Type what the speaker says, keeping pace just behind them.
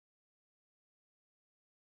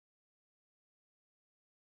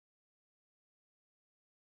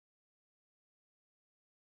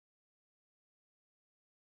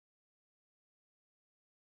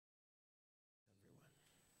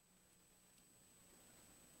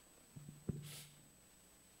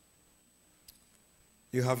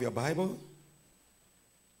You have your Bible?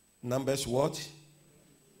 Numbers what?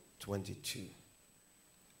 22.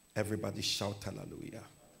 Everybody shout hallelujah.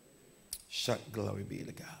 Shout glory be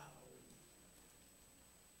to God.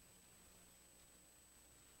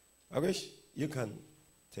 I wish you can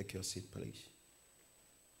take your seat, please.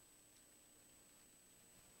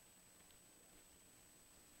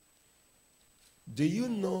 Do you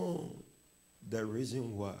know the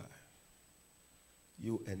reason why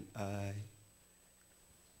you and I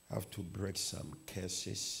have to break some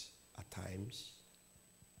curses at times?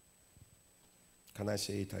 Can I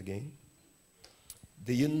say it again?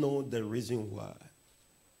 Do you know the reason why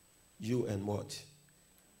you and what?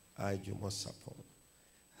 I, Jumo Sapon,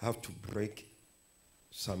 have to break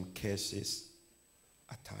some curses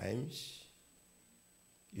at times?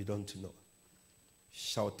 You don't know.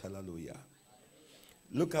 Shout hallelujah.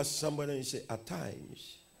 Look at somebody and say, at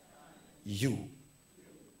times, you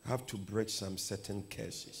have to break some certain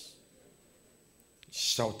curses.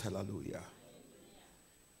 Shout hallelujah.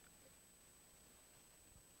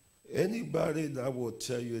 Anybody that will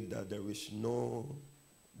tell you that there is no,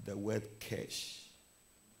 the word curse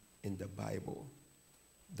in the Bible,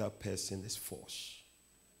 that person is false.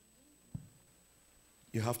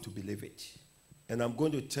 You have to believe it. And I'm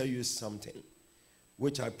going to tell you something,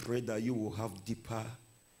 which I pray that you will have deeper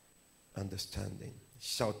understanding.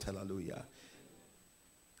 Shout hallelujah.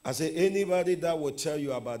 I say, anybody that will tell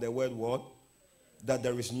you about the word what? That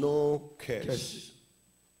there is no curse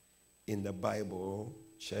in the Bible,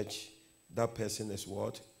 church, that person is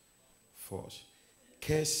what? False.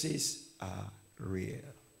 Curses are real.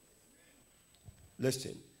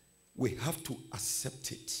 Listen, we have to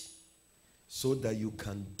accept it so that you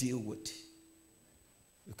can deal with it.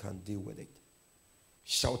 You can deal with it.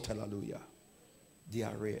 Shout hallelujah. They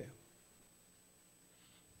are real.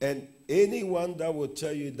 And anyone that will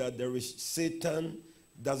tell you that there is Satan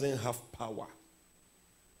doesn't have power,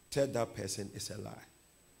 tell that person it's a lie.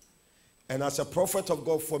 And as a prophet of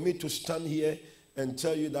God, for me to stand here and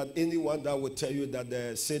tell you that anyone that will tell you that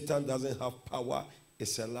the Satan doesn't have power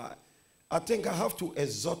is a lie, I think I have to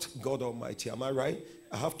exalt God Almighty. Am I right?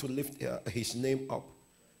 I have to lift his name up.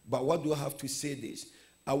 But what do I have to say this?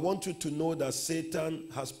 I want you to know that Satan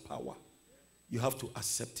has power. You have to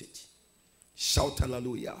accept it. Shout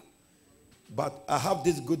hallelujah. But I have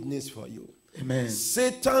this good news for you. Amen.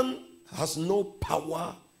 Satan has no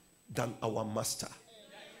power than our master.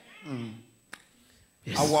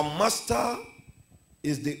 Yes. Our master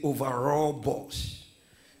is the overall boss.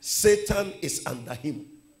 Satan is under him.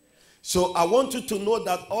 So I want you to know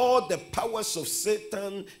that all the powers of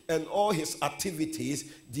Satan and all his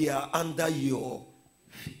activities, they are under your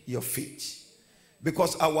feet.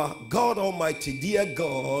 Because our God Almighty, dear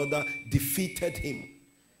God, defeated him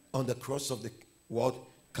on the cross of the world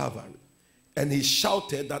Calvary. And he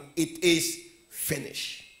shouted that it is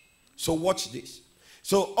finished. So watch this.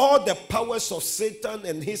 So all the powers of Satan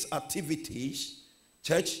and his activities,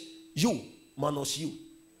 church, you minus you.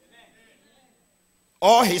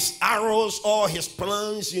 All his arrows, all his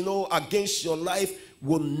plans, against your life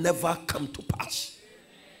will never come to pass.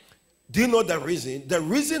 Do you know the reason? The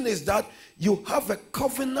reason is that you have a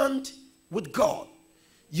covenant with God.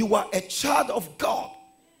 You are a child of God.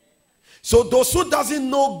 So those who doesn't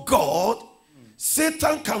know God,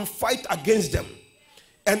 Satan can fight against them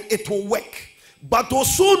and it will work. But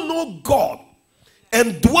those who know God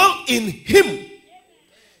and dwell in him,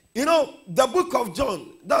 the book of John,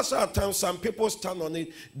 that's our time some people stand on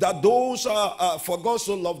it, that those are, for God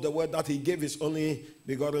so loved the world that he gave his only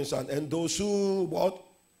begotten son. And those who, what?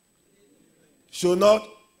 Should not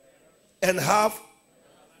and have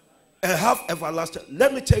everlasting.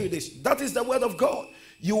 Let me tell you this. That is the word of God.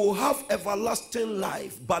 You will have everlasting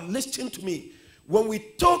life. But listen to me. When we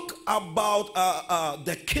talk about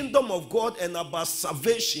the kingdom of God and about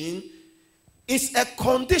salvation, it's a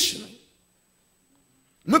condition.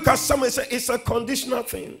 Look at someone and say, it's a conditional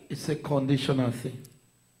thing. It's a conditional thing.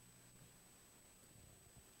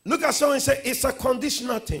 Look at someone and say, it's a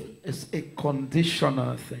conditional thing. It's a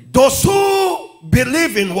conditional thing. Those who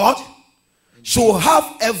believe in what? Shall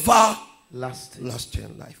have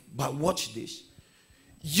everlasting life. But watch this.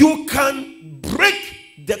 You can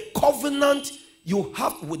break the covenant you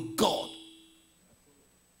have with God.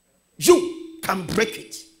 You can break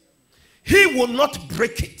it. He will not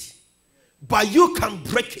break it, but you can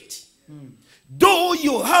break it. Though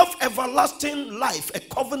you have everlasting life, a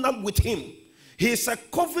covenant with him, he is a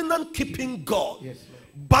covenant keeping God. Yes,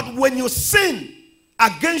 but when you sin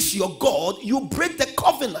against your God, you break the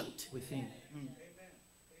covenant with him.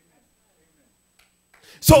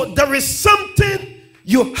 So there is something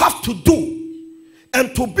you have to do.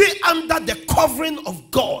 and to be under the covering of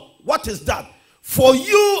God. What is that? For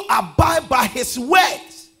you abide by his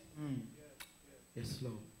words. Yes,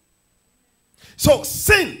 Lord. So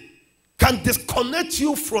sin can disconnect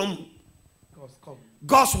you from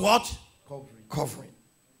God's what? Covering.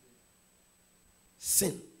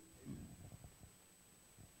 Sin.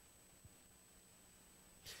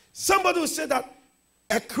 Somebody will say that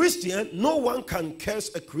a Christian, no one can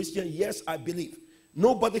curse a Christian. Yes, I believe.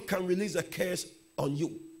 Nobody can release a curse on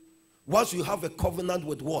you. Once you have a covenant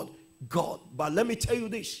with what? God. But let me tell you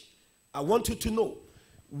this. I want you to know.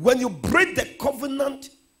 When you break the covenant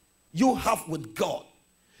you have with God,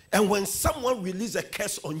 and when someone releases a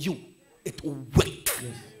curse on you, it will work.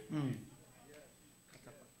 Yes.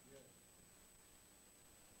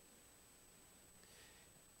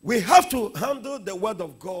 We have to handle the word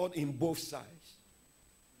of God in both sides.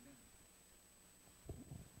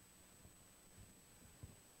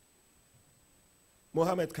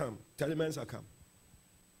 Mohammed, come. Telemensa, come.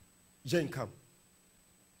 Jane, come.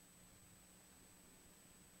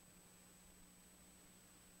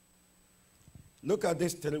 Look at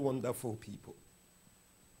these three wonderful people.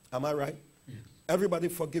 Am I right? Yes. Everybody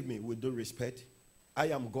forgive me with due respect. I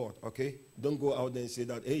am God, okay? Don't go out there and say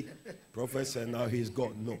that, hey, prophet said now he's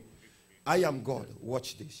God. No. I am God.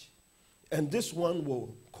 Watch this. And this one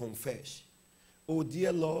will confess. Oh,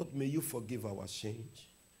 dear Lord, may you forgive our sins.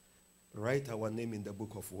 Write our name in the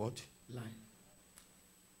book of what? Life.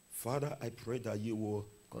 Father, I pray that you will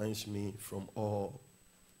cleanse me from all.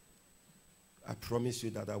 I promise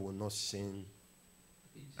you that I will not sin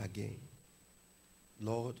again.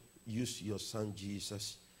 Lord, use your son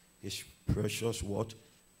Jesus, his precious what?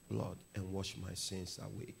 Blood, and wash my sins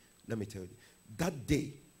away. Let me tell you, that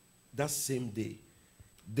day, that same day,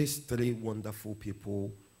 these three wonderful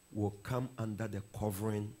people will come under the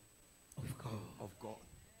covering of God.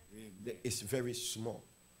 It's very small.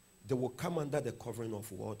 They will come under the covering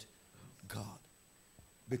of what? God.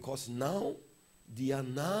 Because now, they are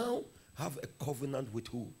now have a covenant with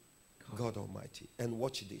who? God Almighty. And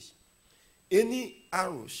watch this. Any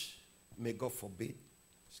arrows, may God forbid,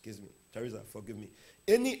 excuse me, Teresa, forgive me.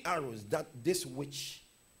 Any arrows that this witch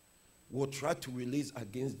will try to release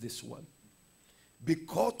against this one, be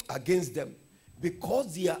caught against them,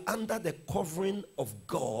 because they are under the covering of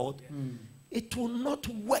God, it will not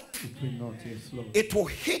work. It will not, yes, Lord. It will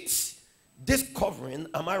hit this covering,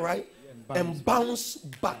 am I right? Yeah, and bounce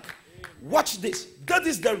back. Watch this. That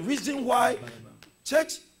is the reason why,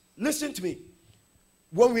 church, listen to me.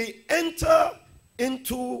 When we enter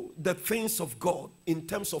into the things of God in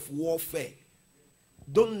terms of warfare,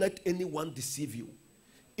 don't let anyone deceive you.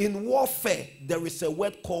 In warfare, there is a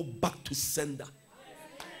word called back to sender.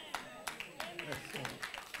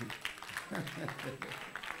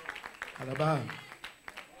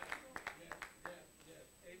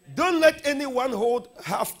 Don't let anyone hold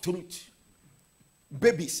half-truth,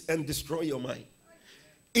 babies, and destroy your mind.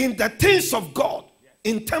 In the things of God,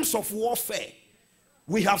 in terms of warfare,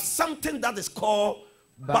 we have something that is called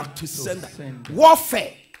back to sender.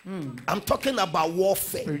 Warfare. I'm talking about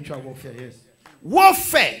warfare. Spiritual warfare, yes.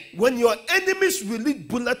 Warfare, when your enemies release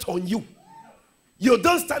bullet on you, you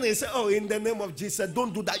don't stand and say, oh, in the name of Jesus,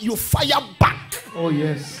 don't do that. You fire back. Oh,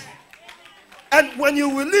 yes. And when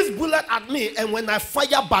you release bullet at me, and when I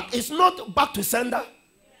fire back, it's not back to sender.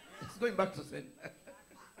 It's going back to sender.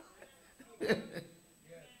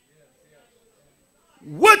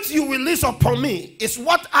 What you release upon me is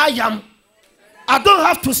what I am. I don't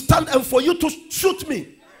have to stand and for you to shoot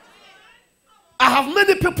me. I have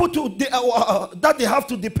many people that they have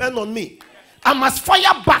to depend on me. I must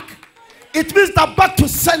fire back. It means that back to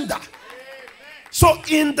sender. So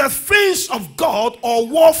in the things of God or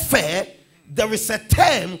warfare, there is a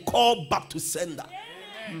term called back to sender.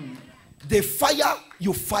 They fire,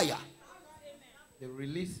 you fire. They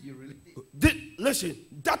release, you release. Listen,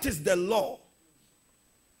 that is the law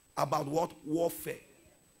about what? Warfare.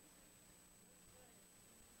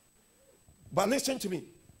 But listen to me.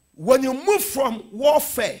 When you move from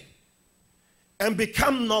warfare and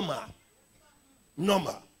become normal,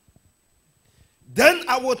 then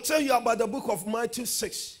I will tell you about the book of Matthew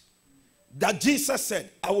 6 that Jesus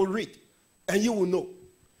said, I will read and you will know.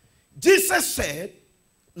 Jesus said,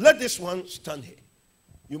 let this one stand here.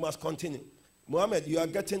 You must continue. Mohammed, you are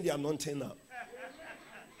getting the anointing now.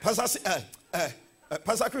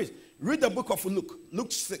 Pastor Chris, read the book of Luke.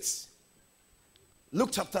 Luke 6. Luke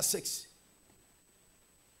chapter 6.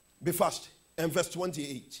 Be fast. And verse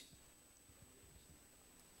 28.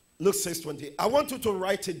 Luke 6:28. I want you to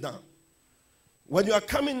write it down. When you are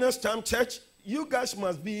coming next time, church, you guys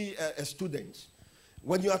must be a student.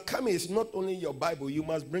 When you are coming, it's not only your Bible. You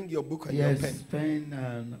must bring your book and Yes, your pen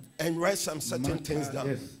pen and write some certain marker, things down.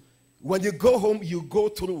 yes. When you go home, you go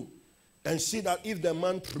through and see that if the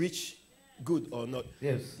man preach good or not.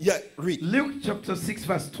 Yes. Yeah, read. Luke chapter 6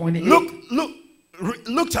 verse 28.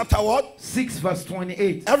 Luke chapter what? 6 verse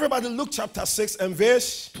 28. Everybody, Luke chapter 6 and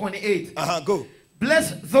verse 28. Go.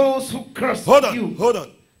 Bless those who curse Hold on, you. hold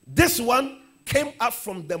on. This one came up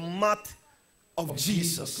from the mouth of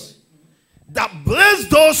Jesus. That bless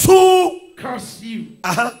those who curse you.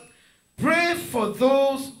 Pray for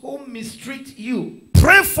those who mistreat you.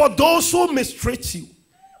 Pray for those who mistreat you.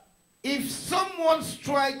 If someone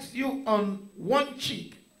strikes you on one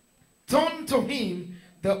cheek, turn to him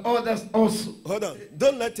the others also. Hold on.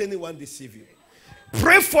 Don't let anyone deceive you.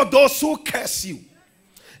 Pray for those who curse you.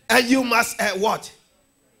 And you must what?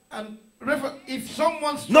 And if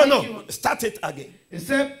someone strikes you, start it again. It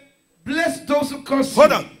said, bless those who curse you.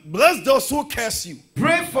 Hold on. Bless those who curse you.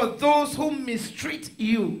 Pray for those who mistreat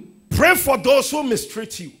you. Pray for those who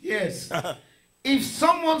mistreat you. Yes. If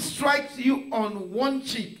someone strikes you on one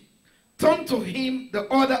cheek, turn to him the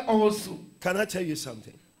other also. Can I tell you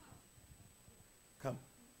something? Come.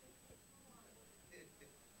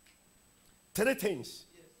 3 things.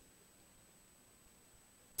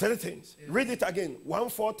 3 things. Yes. Read it again. 1,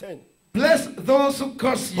 4, 10. Bless those who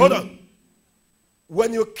curse you. Hold on.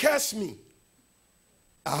 When you curse me,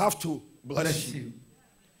 I have to bless you.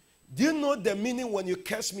 Do you know the meaning when you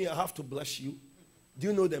curse me, I have to bless you? Do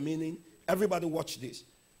you know the meaning? Everybody watch this.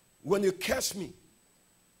 When you curse me,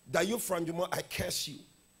 that you from the I curse you,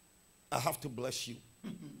 I have to bless you.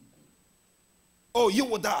 Oh, you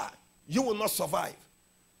will die. You will not survive.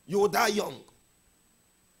 You will die young.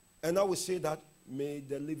 And I will say that, may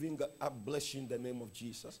the living God, I bless you in the name of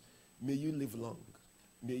Jesus. May you live long.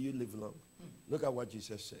 May you live long. Look at what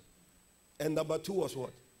Jesus said. And number 2 was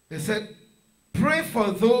what? They said, pray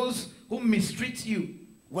for those who mistreat you.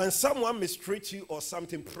 When someone mistreats you or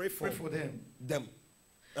something, pray for them.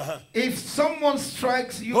 If someone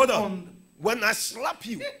strikes you Hold on. When I slap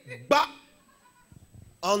you, back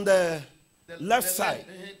on the left side,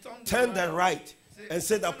 turn the right, and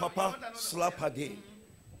say that Papa, slap again.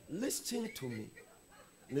 Listen to me.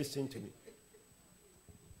 Listen to me.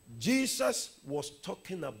 Jesus was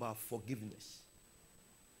talking about forgiveness.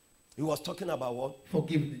 He was talking about what?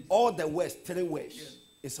 Forgiveness. All the words, 3 words,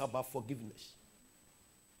 it's about forgiveness.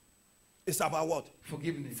 It's about what?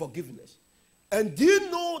 Forgiveness. Forgiveness. And do you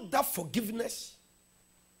know that forgiveness?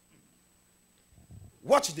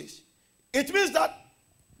 Watch this. It means that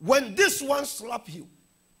when this one slap you,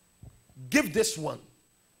 give this one.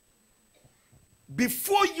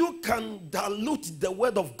 Before you can dilute the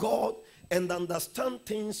word of God and understand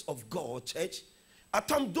things of God, church, at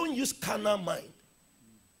times don't use carnal mind.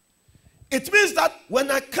 It means that when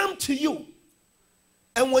I come to you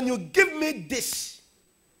and when you give me this,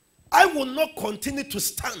 I will not continue to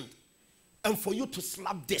stand and for you to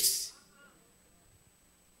slap this.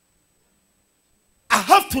 I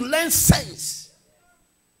have to learn sense.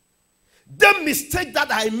 The mistake that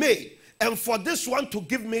I made, and for this one to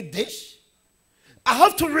give me this, I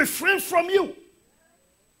have to refrain from you.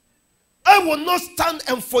 I will not stand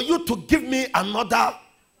and for you to give me another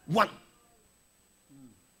one.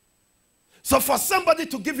 So for somebody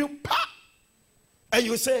to give you pa, and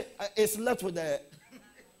you say it's left with the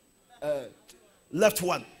left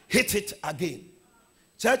one, hit it again.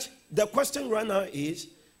 Church, the question right now is,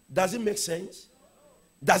 does it make sense?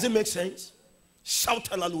 Does it make sense? Shout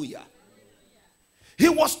hallelujah. He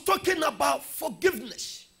was talking about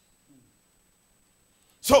forgiveness.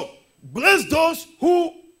 So bless those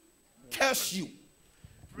who curse you.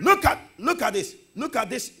 Look at this. Look at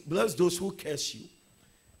this. Bless those who curse you.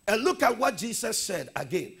 And look at what Jesus said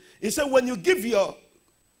again. He said, when you give your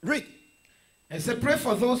read. And say, pray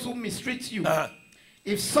for those who mistreat you.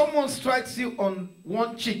 If someone strikes you on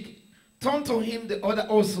one cheek, turn to him the other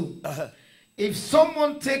also. If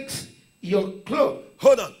someone takes your cloak.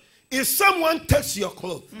 Hold on. If someone takes your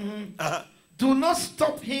cloak. Do not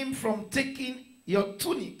stop him from taking your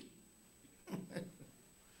tunic.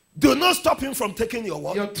 Do not stop him from taking your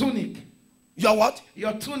what? Your tunic. Your what?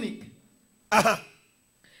 Your tunic.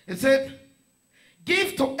 It said,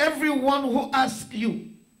 give to everyone who asks you.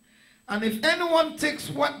 And if anyone takes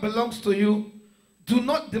what belongs to you, do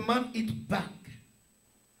not demand it back.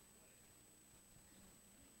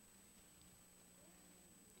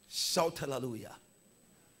 Shout hallelujah.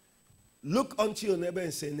 Look unto your neighbor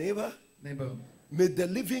and say, neighbor, may the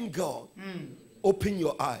living God open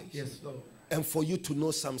your eyes. Yes, Lord. And for you to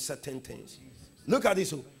know some certain things. Look at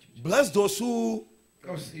this. Bless those who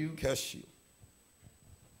curse you. Curse you.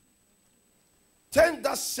 Turn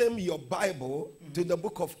that same your Bible to the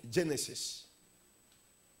book of Genesis.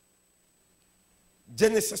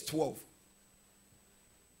 Genesis 12.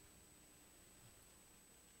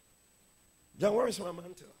 John, where is my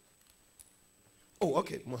mantle? Oh,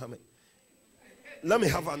 okay, Muhammad. Let me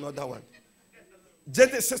have another one.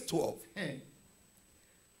 Genesis 12.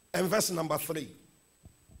 And verse number 3.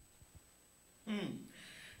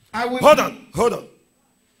 Hold on.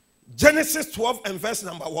 Genesis 12 and verse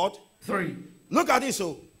number what? 3. Look at this.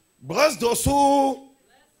 So, bless those who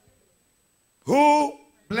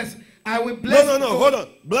bless. I will bless. No. Hold on.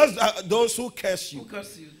 Bless those who curse you. Who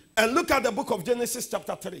curse you. And look at the book of Genesis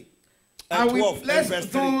chapter 3. I will bless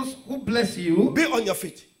those who bless you. Be on your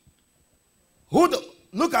feet.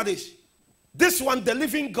 Look at this. This one, the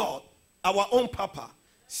living God, our own Papa,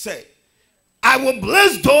 said, I will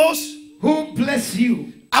bless those who bless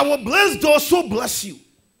you. I will bless those who bless you.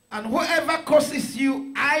 And whoever curses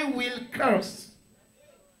you, I will curse.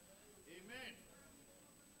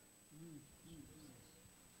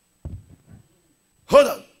 Amen. Hold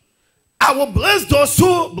on. I will bless those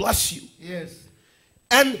who bless you. Yes.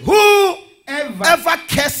 And whoever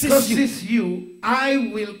curses you,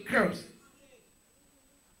 I will curse.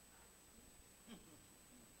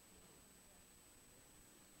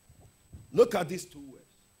 Look at these 2 words.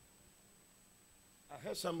 I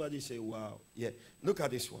heard somebody say, wow. Yeah. Look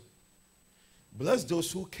at this one. Bless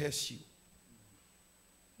those who curse you.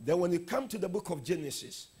 Then when you come to the book of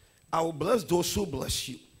Genesis, I will bless those who bless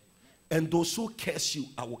you. And those who curse you,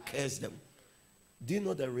 I will curse them. Do you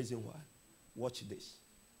know the reason why? Watch this.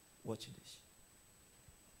 Watch this.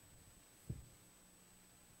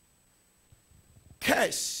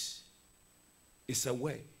 Curse is a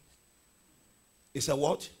word. It's a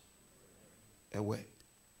what? A word.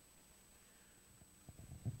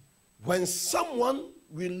 When someone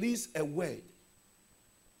releases a word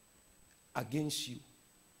against you,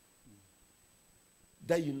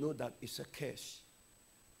 then you know that it's a curse.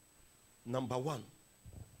 Number 1,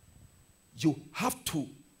 you have to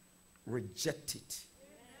reject it.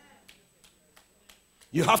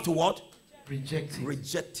 You have to what? Reject it.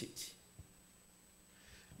 Reject it.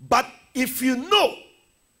 But if you know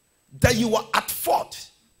that you are at fault,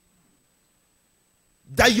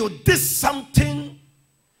 that you did something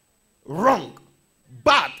wrong,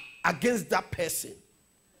 bad against that person,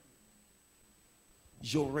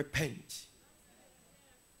 you repent.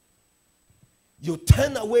 You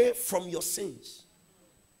turn away from your sins.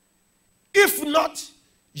 If not,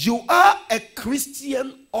 you are a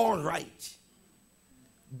Christian, all right.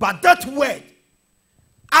 But that word,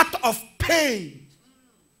 out of pain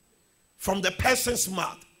from the person's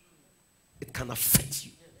mouth, it can affect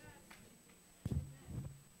you.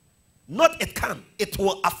 Not it can, it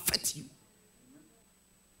will affect you.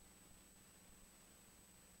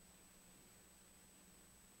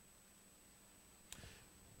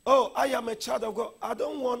 Oh, I am a child of God. I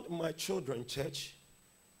don't want my children, church,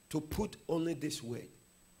 to put only this word.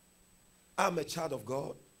 I'm a child of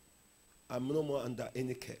God. I'm no more under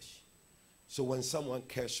any curse. So when someone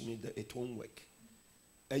curses me, it won't work.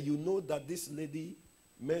 And you know that this lady,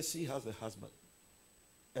 Mercy, has a husband.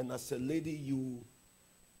 And as a lady, you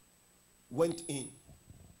went in,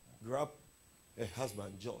 grabbed her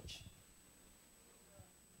husband, George.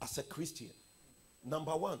 As a Christian,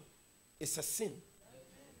 number 1, it's a sin.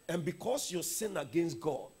 And because you sin against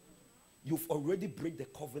God, you've already break the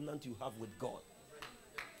covenant you have with God.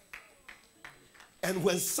 And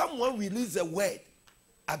when someone releases a word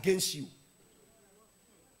against you,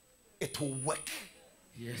 it will work.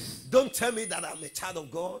 Yes. Don't tell me that I'm a child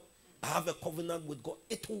of God. I have a covenant with God.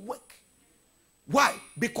 It will work. Why?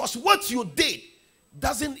 Because what you did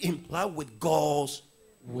doesn't imply with God's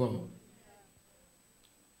word.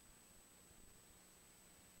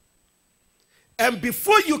 And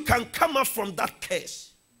before you can come out from that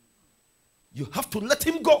curse, you have to let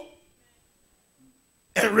him go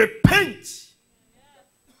and repent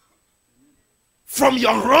from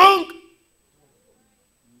your wrong.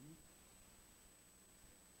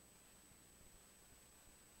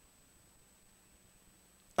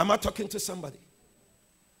 Am I talking to somebody?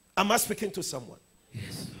 Am I speaking to someone?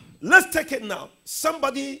 Yes. Let's take it now.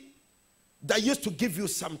 Somebody that used to give you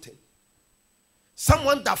something.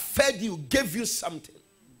 Someone that fed you, gave you something.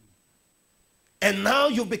 And now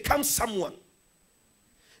you become someone.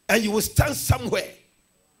 And you will stand somewhere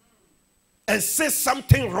and say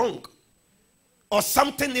something wrong or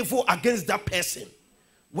something evil against that person.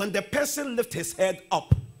 When the person lifts his head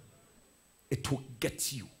up, it will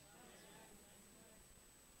get you.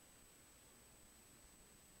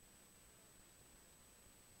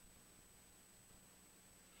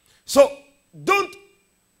 So don't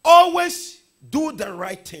always do the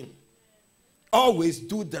right thing. Always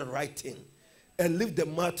do the right thing. And leave the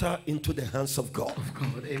matter into the hands of God.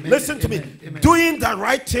 Amen. Listen to Amen. me. Amen. Doing the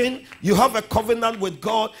right thing, you have a covenant with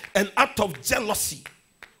God. An act of jealousy,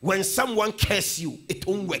 when someone curses you, it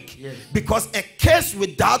won't work. Yes. Because a curse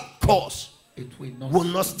without cause It will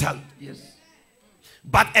not stand. Yes.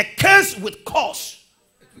 But a curse with cause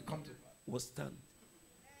It will come to will stand.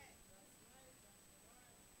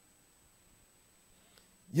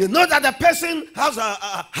 You know that the person has a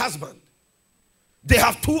husband. They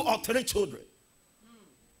have 2 or 3 children.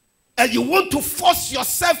 And you want to force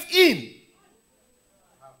yourself in.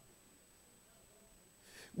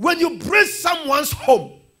 When you break someone's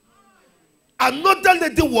home, another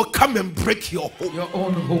lady will come and break your home. your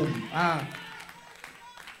own home. Ah.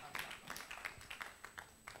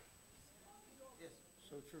 Yes,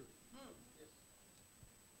 so true.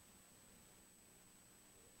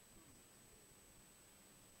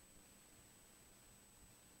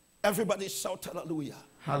 Everybody shout hallelujah.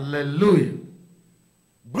 Hallelujah.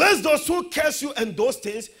 Bless those who curse you and those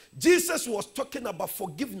things. Jesus was talking about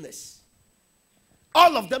forgiveness.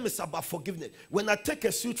 All of them is about forgiveness. When I take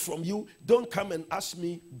a suit from you, don't come and ask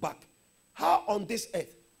me back. How on this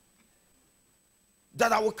earth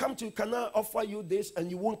that I will come to you, can I offer you this, and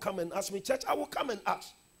you won't come and ask me? Church, I will come and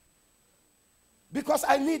ask. Because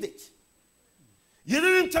I need it. You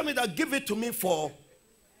didn't tell me that give it to me for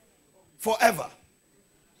forever.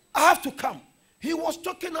 I have to come. He was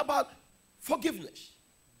talking about forgiveness.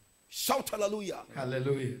 Shout hallelujah.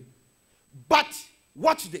 Hallelujah. But,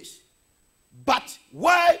 watch this. But,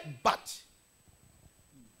 why but?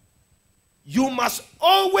 You must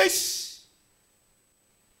always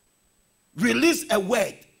release a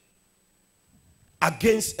word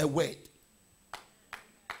against a word.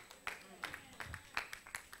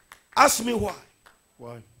 Ask me why.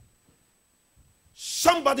 Why?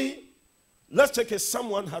 Somebody, let's take it,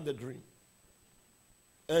 someone had a dream.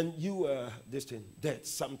 And you were, this thing, dead,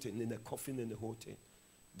 something in a coffin and the whole thing.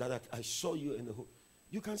 That I saw you in the whole.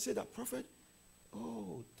 You can say that, prophet,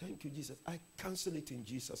 oh, thank you, Jesus. I cancel it in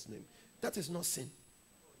Jesus' name. That is not sin.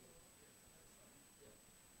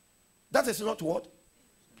 That is not what?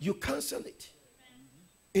 You cancel it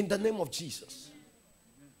in the name of Jesus.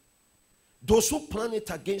 Those who plan it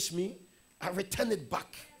against me, I return it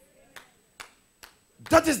back.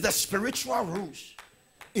 That is the spiritual rules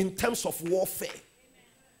in terms of warfare.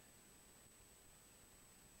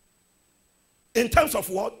 In terms of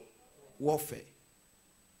what? Warfare.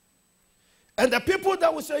 And the people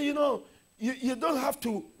that will say, you know, you don't have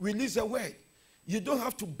to release a word. You don't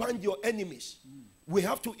have to bind your enemies. We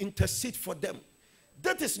have to intercede for them.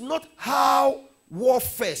 That is not how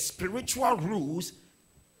warfare, spiritual rules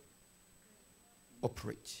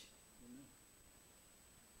operate.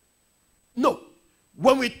 No.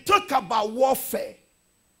 When we talk about warfare,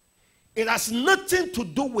 it has nothing to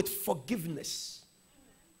do with forgiveness.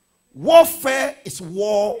 Warfare is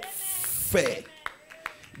warfare.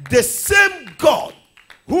 The same God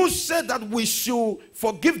who said that we should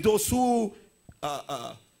forgive those who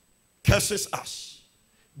curses us.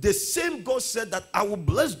 The same God said that I will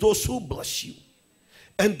bless those who bless you.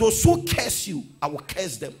 And those who curse you, I will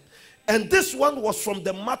curse them. And this one was from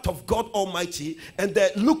the mouth of God Almighty. And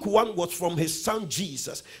the Luke one was from his son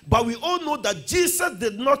Jesus. But we all know that Jesus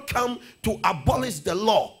did not come to abolish the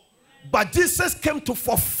law. But Jesus came to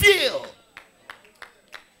fulfill.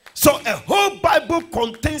 So a whole Bible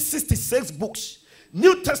contains 66 books.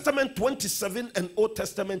 New Testament 27 and Old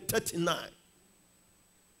Testament 39.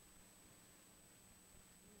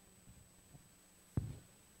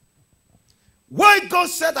 Why God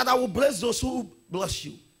said that I will bless those who bless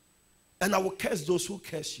you and I will curse those who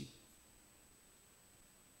curse you?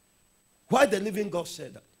 Why the living God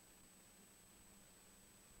said that?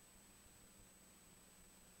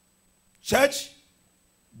 Church,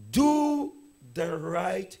 do the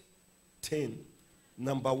right thing.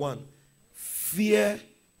 Number one, fear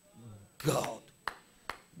God.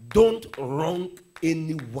 Don't wrong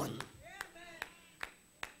anyone.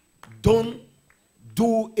 Don't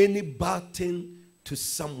do any bad thing to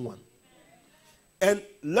someone. And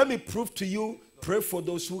let me prove to you, pray for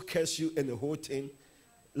those who curse you and the whole thing.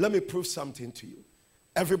 Let me prove something to you.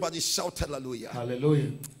 Everybody shout hallelujah.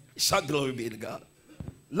 Hallelujah. Shout glory be to God.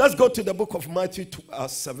 Let's go to the book of Matthew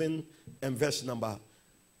 7 and verse number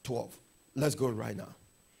 12. Let's go right now.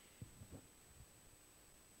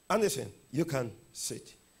 Anderson, you can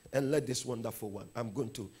sit and let this wonderful one.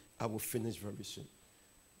 I will finish very soon.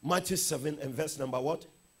 Matthew 7 and verse number what?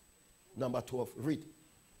 Number 12. Read.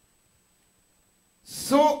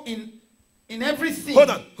 So in everything.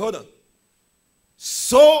 Hold on.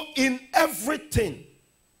 So in everything.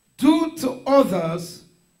 do to others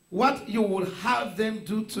what you would have them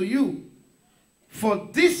do to you. For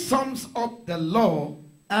this sums up the law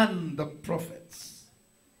and the prophets.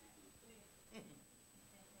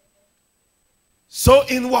 So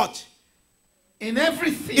in what? In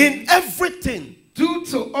everything. In everything. Do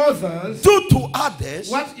to others. Do to others.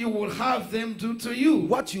 What you will have them do to you.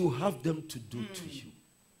 What you have them to do to you.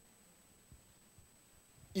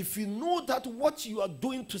 If you know that what you are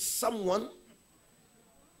doing to someone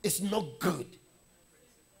is not good,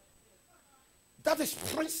 that is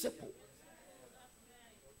principle.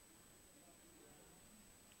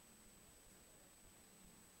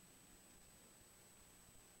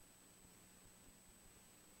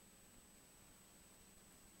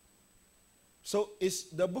 So it's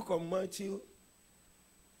the book of Matthew.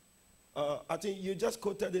 I think you just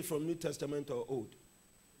quoted it from New Testament or Old?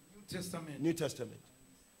 New Testament. New Testament.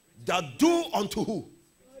 That do unto who?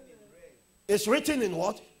 It's written in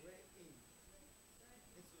what?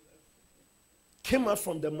 Came out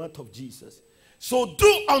from the mouth of Jesus. So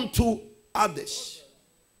do unto others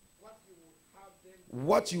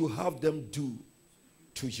what you have them do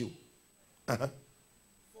to you. Uh-huh.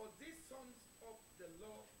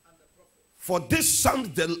 For this sums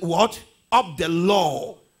the what? Up the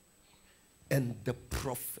law and the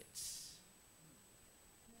prophets.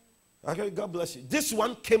 Okay, God bless you. This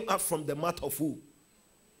one came out from the mouth of who?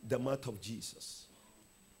 The mouth of Jesus.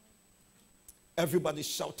 Everybody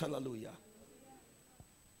shout hallelujah.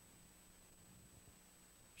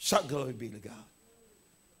 Shout glory be to God.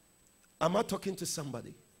 Am I talking to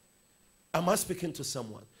somebody? Am I speaking to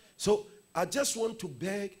someone? So I just want to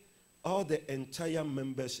beg all the entire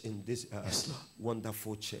members in this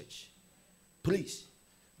wonderful church, please,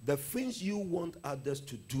 the things you want others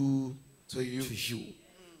to do to you,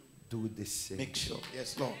 do the same. Make sure.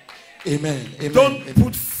 Yes, Lord. Amen. Amen. Don't Amen.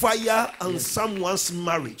 put fire on someone's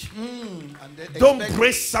marriage. Don't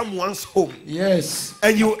break someone's home. Yes.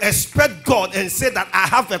 And you expect God and say that I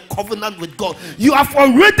have a covenant with God. You have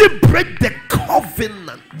already break the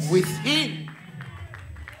covenant with Him.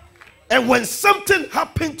 And when something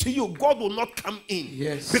happened to you, God will not come in.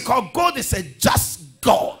 Yes. Because God is a just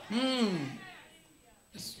God.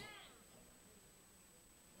 Yes.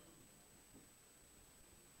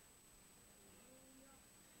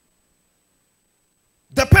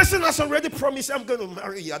 The person has already promised, I'm going to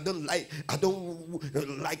marry you. I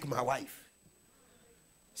don't like my wife.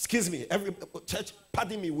 Excuse me, every church,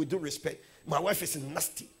 pardon me with due respect. My wife is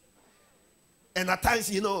nasty. And at times,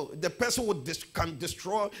 the person can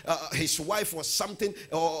destroy his wife or something,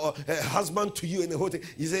 or a husband to you and the whole thing.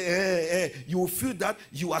 You say, you will feel that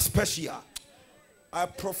you are special. I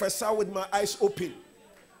prophesy with my eyes open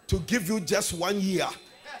to give you just 1 year.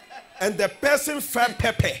 And the person fed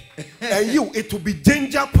pepper. And you, it will be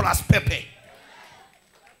ginger plus pepper.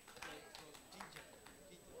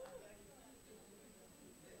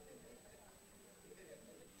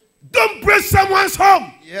 Don't break someone's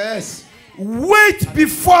home. Yes. Wait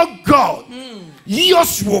before God.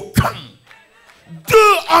 Yours will come.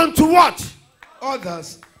 Do unto what?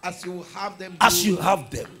 Others as you have them. As you have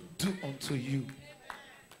them. Do unto you.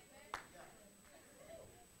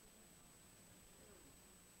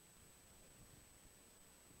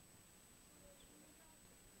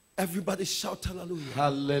 Everybody shout hallelujah.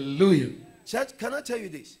 Hallelujah. Church, can I tell you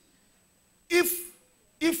this?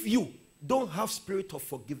 If you don't have spirit of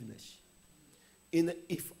forgiveness,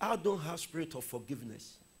 if I don't have spirit of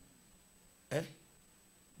forgiveness,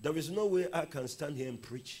 there is no way I can stand here and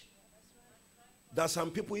preach. There are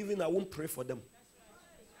some people, even I won't pray for them.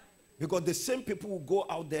 Because the same people will go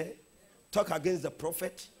out there, talk against the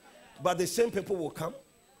prophet, but the same people will come,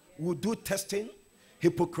 will do testing,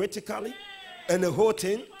 hypocritically, and the whole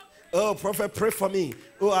thing. Oh, prophet, pray for me.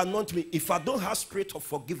 Oh, anoint me. If I don't have spirit of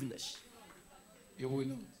forgiveness, you will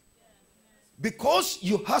not. Because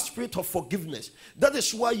you have spirit of forgiveness, that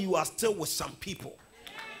is why you are still with some people.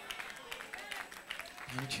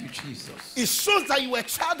 Thank you, Jesus. It shows that you are a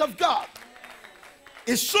child of God.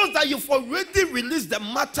 It shows that you've already released the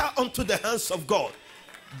matter unto the hands of God.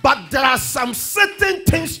 But there are some certain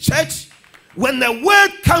things, church, when the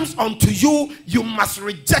word comes unto you, you must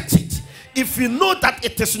reject it. If you know that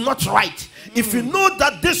it is not right, if you know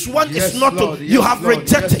that this one is not, Lord, you have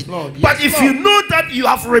rejected. But if you know that you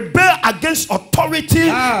have rebelled against authority,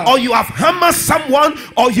 or you have hammered someone,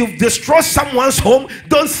 or you've destroyed someone's home,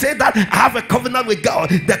 don't say that I have a covenant with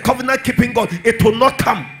God. The covenant keeping God, it will not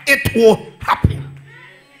come. It will happen.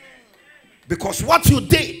 Because what you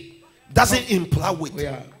did doesn't imply with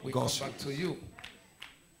we come back to you.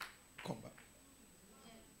 Come back.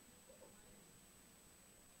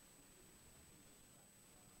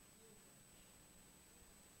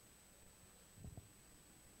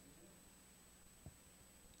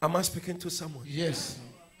 Am I speaking to someone? Yes.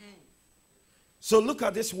 So look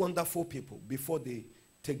at these wonderful people before they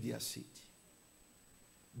take their seat.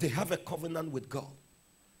 They have a covenant with God.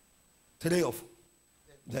 3 of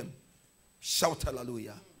them. Shout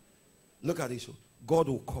hallelujah. Look at this. God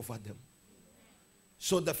will cover them.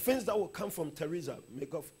 So the things that will come from Teresa, may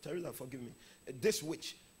God, Teresa, forgive me. This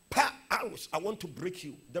witch, arrows, I want to break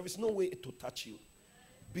you. There is no way it will touch you.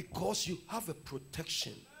 Because you have a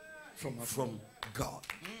protection from God.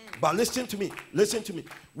 But listen to me. Listen to me.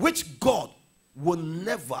 Which God will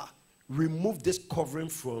never remove this covering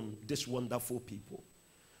from these wonderful people.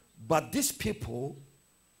 But these people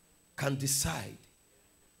can decide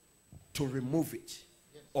to remove it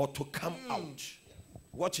or to come out.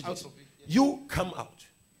 Watch this. You come out.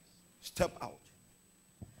 Step out.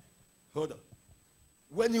 Hold on.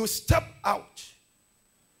 When you step out,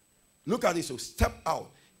 look at this. So step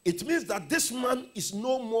out. It means that this man is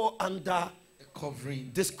no more under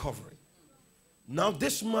this covering. Now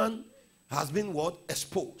this man has been what?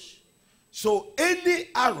 Exposed. So any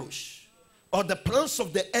arrows or the plans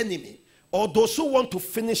of the enemy or those who want to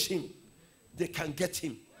finish him, they can get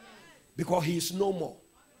him because he is no more.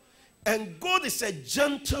 And God is a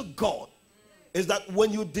gentle God. Is that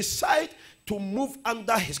when you decide to move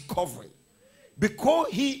under his covering, because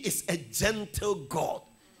he is a gentle God,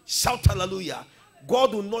 shout hallelujah,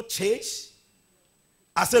 God will not chase.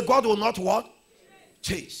 I said God will not what?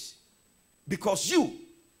 Chase. Because you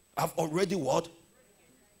have already what?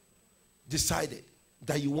 Decided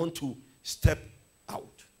that you want to step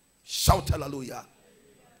out. Shout hallelujah.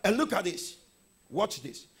 And look at this. Watch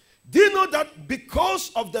this. Do you know that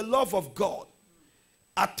because of the love of God,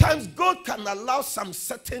 at times God can allow some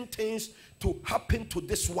certain things to happen to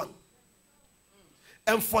this one,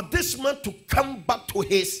 and for this man to come back to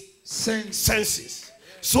his senses,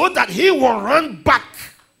 so that he will run back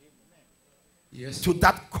to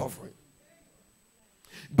that covering.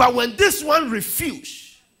 But when this one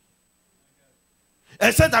refused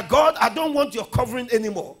and said that God, I don't want your covering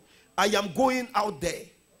anymore, I am going out there.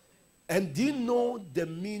 And do you know the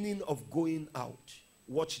meaning of going out?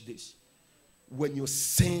 Watch this. When you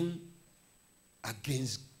sin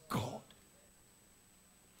against God,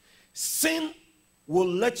 sin will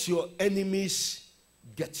let your enemies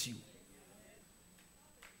get you.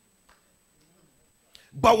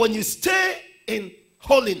 But when you stay in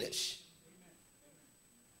holiness,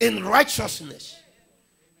 in righteousness,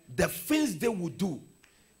 the things they will do.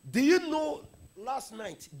 Do you know last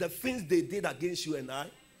night the things they did against you and I,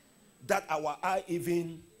 that our eye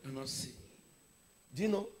even do not see? Do you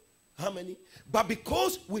know how many? But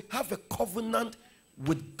because we have a covenant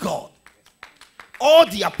with God, all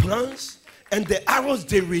their plans and the arrows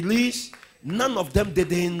they release, none of them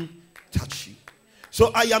didn't touch you.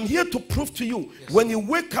 So I am here to prove to you, when you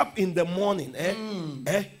wake up in the morning,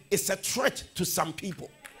 it's a threat to some people.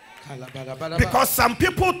 Because some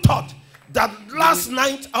people thought that last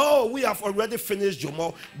night, oh, we have already finished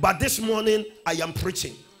Jomo, but this morning I am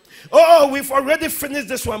preaching. Oh, we've already finished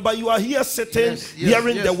this one, but you are here sitting,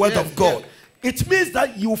 hearing the word of God. It means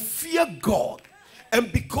that you fear God.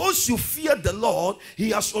 And because you fear the Lord,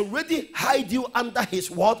 he has already hide you under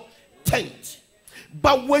his what? Tent.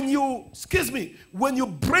 But when you, when you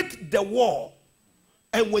break the wall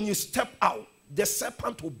and when you step out, the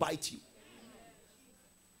serpent will bite you.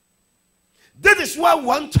 That is why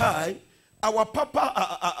one time our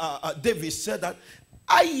Papa David said that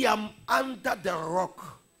I am under the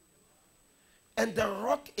rock and the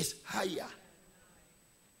rock is higher.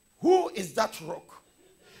 Who is that rock?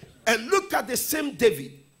 And look at the same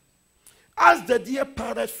David. As the deer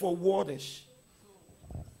panted for waters,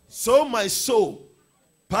 so my soul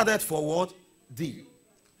panted for what? Thee.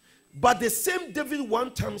 But the same David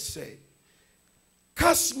one time said,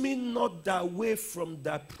 cast me not away from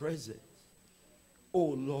thy presence, O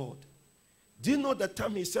Lord. Do you know the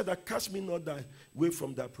time he said that, cast me not away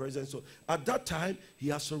from thy presence? So at that time, he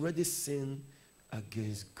has already sinned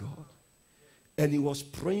against God. And he was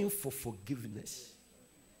praying for forgiveness.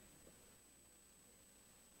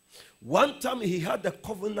 One time he had a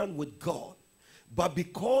covenant with God, but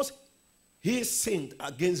because he sinned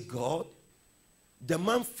against God, the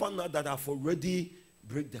man found out that I've already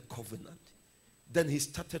break the covenant. Then he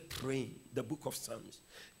started praying the book of Psalms.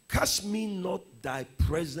 Cast me not thy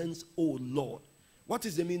presence, O Lord. What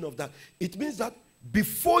is the meaning of that? It means that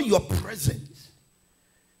before your presence,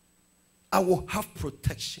 I will have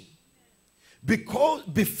protection. Because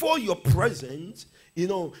before your presence,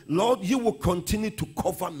 Lord, you will continue to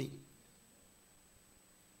cover me.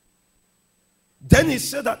 Then he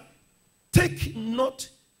said that, take not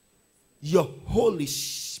your Holy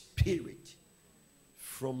Spirit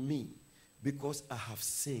from me. Because I have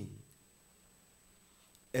sinned.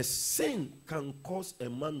 A sin can cause a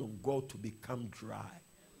man of God to become dry.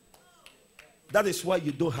 That is why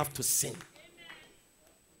you don't have to sin.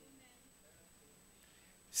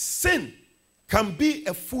 Sin can be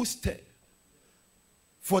a footstep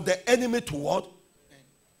for the enemy to what?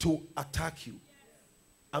 To attack you.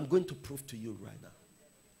 I'm going to prove to you right now.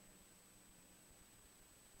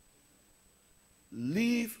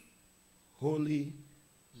 Live holy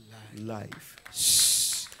life.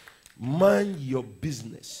 Mind your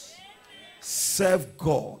business. Serve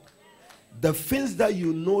God. The things that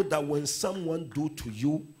you know that when someone do to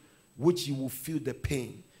you, which you will feel the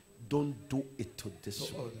pain, don't do it to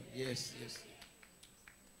this one. Yes, yes.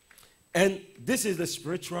 And this is the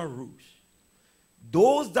spiritual rules.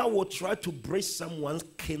 Those that will try to break someone's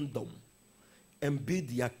kingdom and build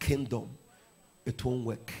their kingdom, it won't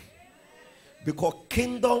work. Because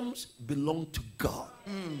kingdoms belong to God.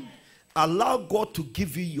 Allow God to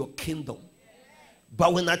give you your kingdom.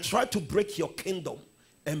 But when I try to break your kingdom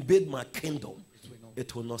and build my kingdom,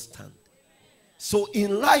 it will not stand. So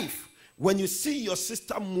in life, when you see your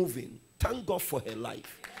sister moving, thank God for her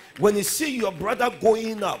life. When you see your brother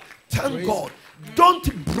going up, thank God.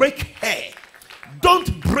 Don't break her.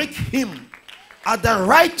 Don't break him. At the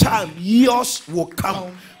right time, yours will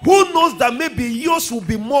come. Who knows that maybe yours will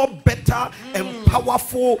be more better and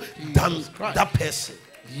powerful than that person.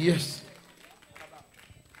 Yes.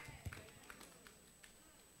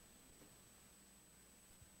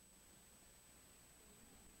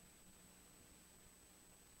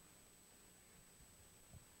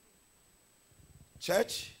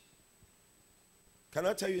 Church, can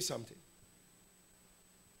I tell you something?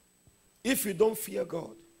 If you don't fear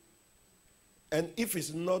God, and if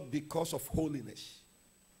it's not because of holiness,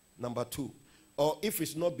 number two, or if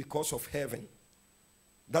it's not because of heaven,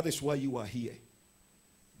 that is why you are here.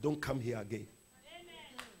 Don't come here again.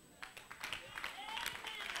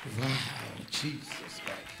 Wow, Jesus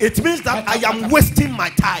Christ. It means that I am wasting my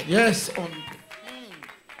time. Yes,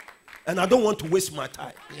 And I don't want to waste my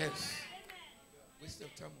time. yes. Waste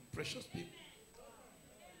of time on precious people.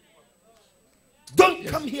 Don't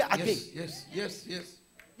come here again. Yes, yes, yes.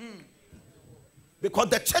 Because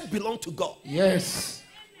the church belongs to God. Yes.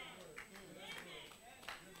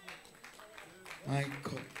 My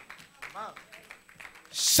God.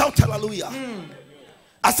 Shout hallelujah.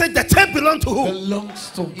 I said the church belongs to who?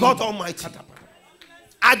 Belongs to God Him. Almighty.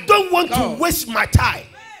 I don't want to waste my time.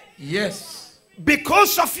 Yes.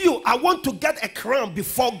 Because of you, I want to get a crown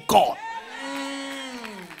before God.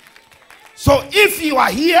 So if you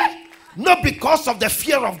are here, not because of the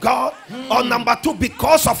fear of God, or number two,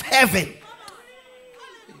 because of heaven.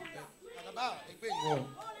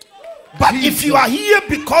 But if you are here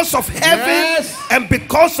because of heaven and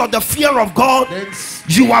because of the fear of God,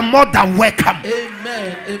 you are more than welcome.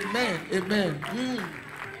 Amen. Amen. Amen.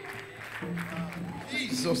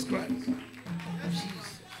 Jesus Christ.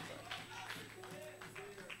 Jesus.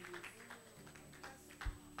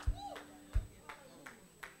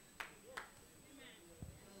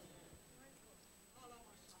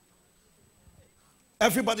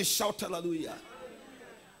 Everybody shout hallelujah.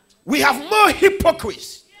 We have more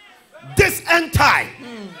hypocrites this end time.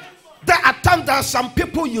 There are times that some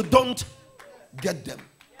people you don't get them.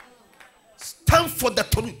 Stand for the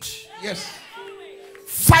truth. Yes.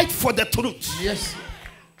 Fight for the truth. Yes.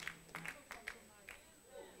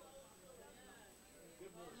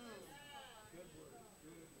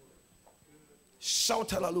 Shout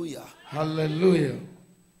hallelujah. Hallelujah.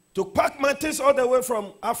 To pack my things all the way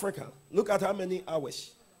from Africa. Look at how many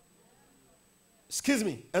hours. Excuse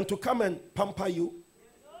me. And to come and pamper you.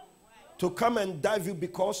 To come and dive you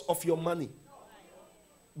because of your money.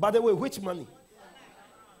 By the way, which money?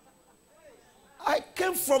 I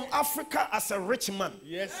came from Africa as a rich man.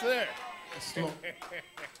 Yes, sir. Yes, Lord.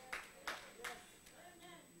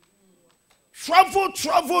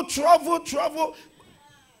 Travel.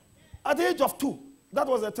 At the age of 2, that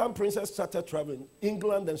was the time Princess started traveling.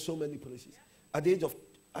 England and so many places. At the age of,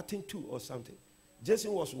 I think 2 or something.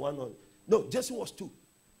 Jason was 1 or, no, Jason was 2.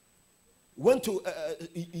 Went to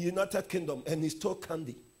United Kingdom and he stole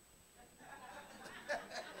candy.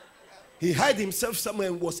 He hid himself somewhere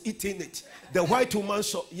and was eating it. The white woman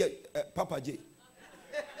saw, Papa J.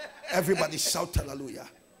 Everybody shout hallelujah.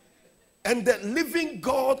 And the living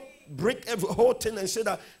God break every whole thing and say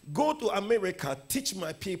that go to America, teach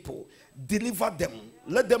my people, deliver them,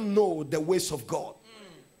 let them know the ways of God.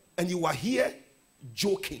 And you are here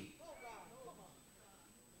joking.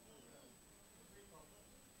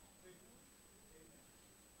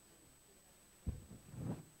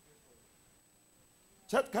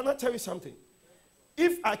 Can I tell you something?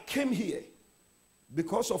 if I came here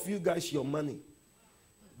because of you guys, your money,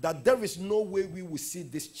 that there is no way we will see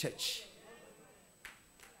this church.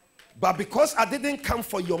 But because I didn't come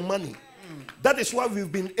for your money, that is why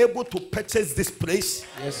we've been able to purchase this place.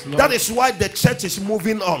 Yes, Lord. That is why the church is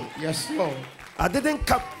moving on. Yes, Lord. I didn't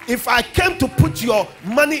come. If I came to put your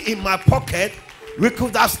money in my pocket, we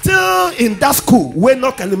could have still in that school,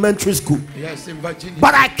 Waynock Elementary School. Yes, in Virginia.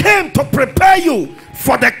 But I came to prepare you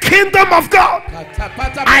for the kingdom of God.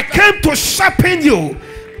 I came to sharpen you.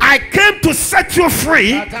 I came to set you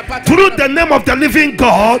free through the name of the living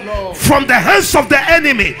God from the hands of the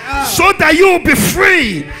enemy, so that you will be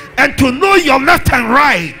free and to know your left and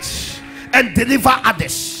right and deliver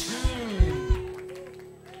others.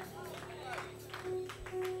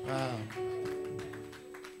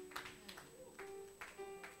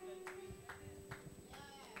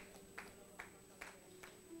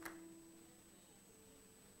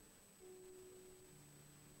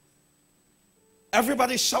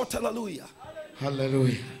 Everybody shout hallelujah.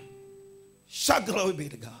 Hallelujah. Shout glory be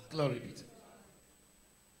to God. Glory be to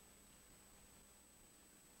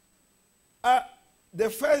God. The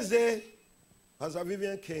first day, Pastor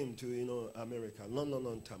Vivian came to America,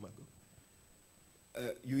 long time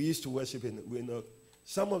ago. You used to worship in Waynock.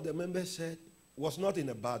 Some of the members said, was not in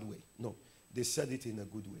a bad way. No, they said it in a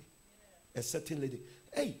good way. A certain lady,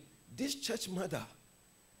 hey, this church mother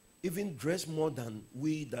even dress more than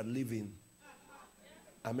we that live in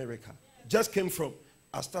America. Just came from.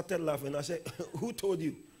 I started laughing. I said, who told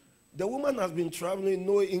you? The woman has been traveling,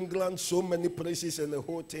 know England, so many places and the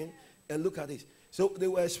whole thing. And look at this. So they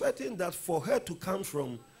were expecting that for her to come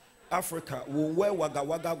from Africa, we'll wear Wagga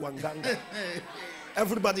Wagga Wanganga.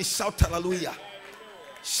 Everybody shout hallelujah.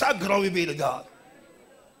 Shout glory be to God.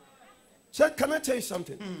 So can I tell you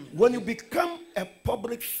something? When you become a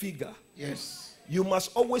public figure, yes, you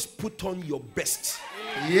must always put on your best.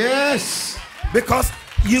 Yes. Because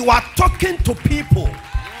you are talking to people.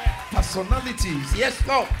 Personalities. Yes,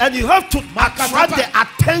 Lord. And you have to attract the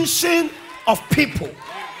attention of people.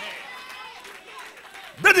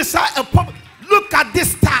 That is how a public. Look at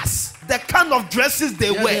these stars. The kind of dresses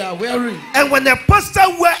they wear. They are wearing. And when a pastor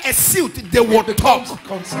wear a suit, they will talk.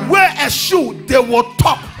 Wear a shoe, they will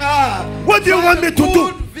talk. What do you want me to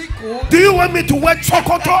do? Do you want me to wear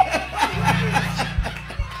chocolate?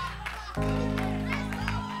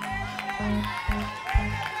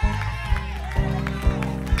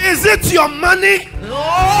 Is it your money? No.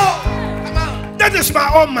 Come on. That is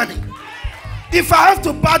my own money. If I have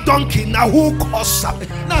to buy donkey, now who costs something?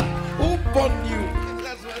 Now, who born you?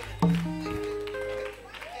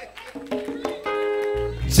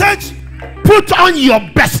 Church, put on your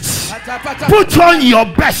best. Put on your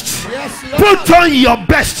best. Yes, Lord. Put on your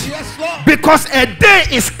best. Yes, Lord. Because a day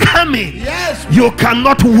is coming. Yes. You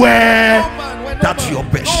cannot wear that your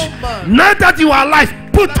best. Now that you are alive,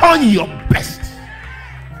 put on your best.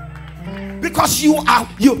 Because you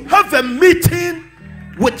have a meeting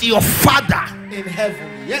with your Father in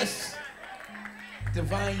heaven. Yes.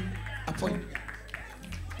 Divine appointment.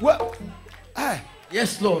 Well,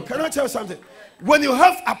 yes, Lord. Can I tell you something? When you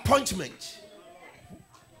have appointment,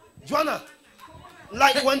 Joanna,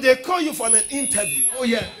 like when they call you for an interview, oh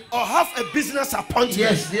yeah, or have a business appointment,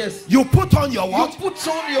 yes, you put on your what? You put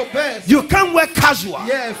on your best. You can't wear casual.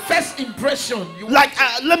 Yeah, first impression. Like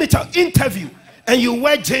let me tell you, interview, and you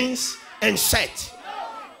wear jeans and shirt.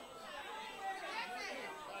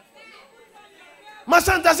 My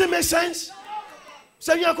son, does it make sense?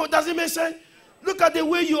 Senyako, does it make sense? Look at the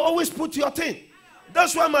way you always put your thing.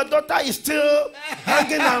 That's why my daughter is still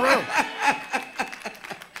hanging around.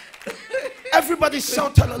 Everybody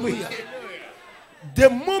shout hallelujah. The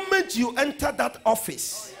moment you enter that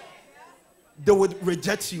office, they would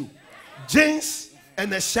reject you. Jeans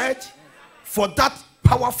and a shirt for that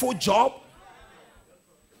powerful job.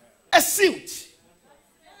 A suit.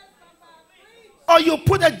 Or you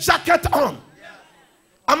put a jacket on.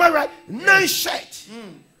 Am I right? Nice shirt.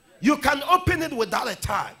 You can open it without a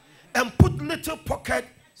tie and put little pocket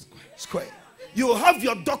square. You have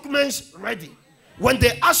your documents ready. When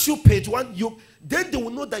they ask you page one, then they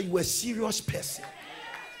will know that you are a serious person.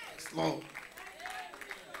 Lord.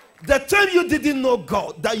 The time you didn't know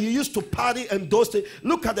God, that you used to party and those things,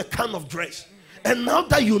 look at the kind of dress. And now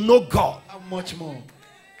that you know God, how much more?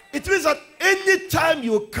 It means that anytime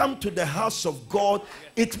you come to the house of God,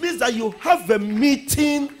 it means that you have a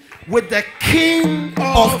meeting with the King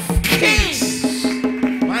of Kings.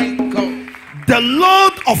 My God. The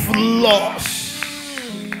Lord of Lords.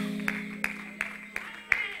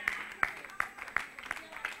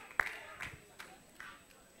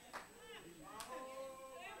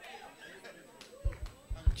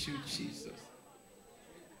 Thank you, Jesus.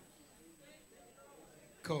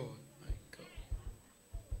 God. My God.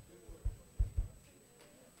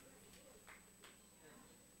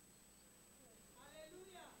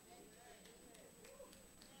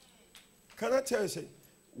 Can I tell you something?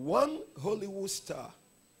 One Hollywood star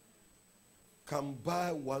can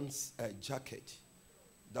buy once a jacket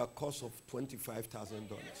that costs of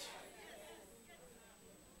 $25,000.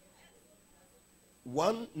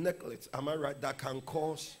 One necklace, am I right, that can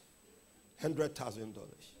cost $100,000.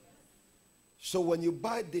 So when you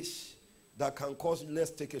buy this, that can cost,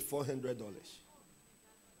 let's take it, $400.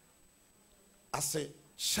 As a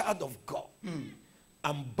child of God,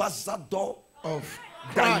 ambassador Of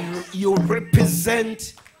that Christ. you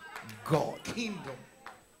represent God. Kingdom.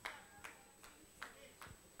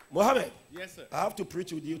 Mohammed, Yes, sir. I have to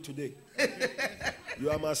preach with you today.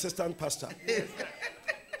 You are my assistant pastor.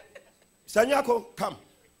 Sanyako, come.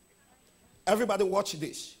 Everybody watch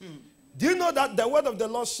this. Do you know that the word of the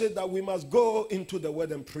Lord said that we must go into the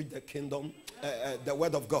word and preach the kingdom, the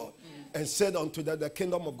word of God, and said unto them, the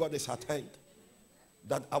kingdom of God is at hand,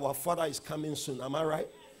 that our Father is coming soon. Am I right?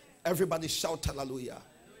 Everybody shout hallelujah.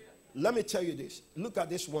 Let me tell you this. Look at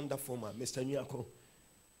this wonderful man, Mr. Nyako.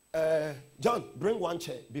 John, bring one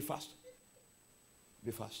chair. Be fast.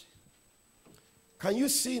 Be fast. Can you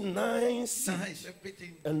see 9 seats? Nice.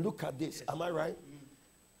 Everything. And look at this. Am I right?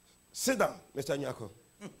 Sit down, Mr. Nyako.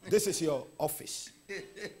 This is your office.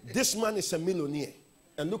 This man is a millionaire.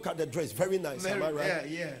 And look at the dress. Very nice. Am I right? Yeah,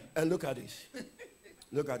 yeah. And look at this.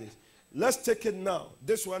 Look at this. Let's take it now.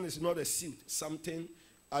 This one is not a suit. Something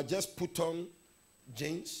I just put on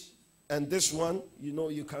jeans. And this one, you know,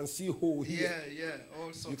 you can see hole here. Yeah, yeah.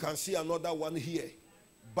 Also. You can see another one here.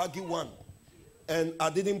 Baggy one. And I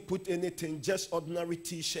didn't put anything, just ordinary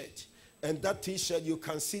t-shirt. And that t-shirt, you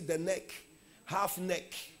can see the neck, half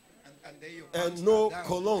neck. And there you And no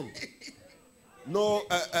cologne. No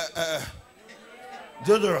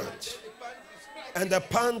deodorant. And the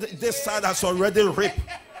pant this side has already ripped.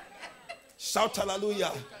 Shout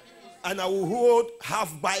hallelujah. And I will hold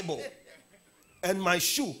half Bible. And my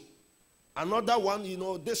shoe. Another one, you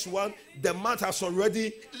know, this one, the mat has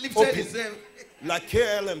already opened. Like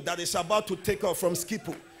KLM that is about to take off from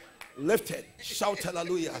Skipo. Lifted. Shout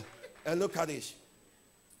hallelujah. And look at this.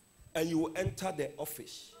 And you will enter the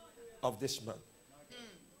office of this man.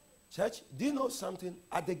 Church, do you know something?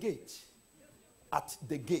 At the gate,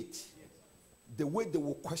 the way they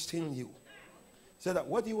will question you. Say that,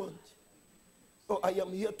 what do you want? Oh, I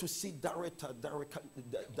am here to see director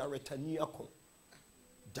Nyako.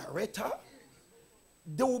 Director?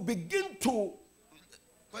 They will begin to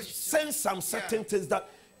sense some certain things that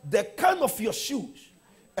the kind of your shoes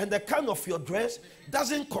and the kind of your dress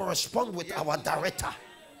doesn't correspond with our director.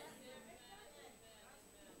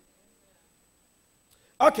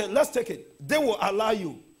 Okay, let's take it. They will allow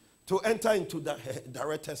you to enter into the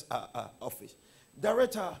director's office.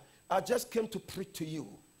 Director, I just came to preach to you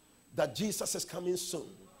that Jesus is coming soon.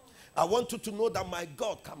 I want you to know that my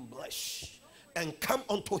God can bless, and come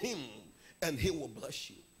unto him and he will bless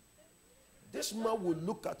you. This man will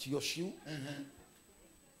look at your shoe,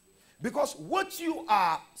 because what you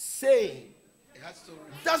are saying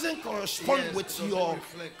doesn't correspond with your.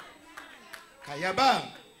 Kayaba.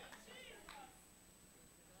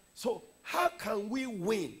 So how can we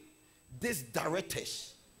win these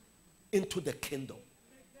directors into the kingdom?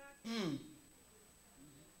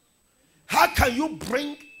 How can you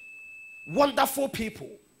bring wonderful people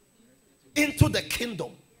into the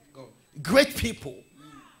kingdom? Great people.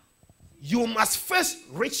 You must first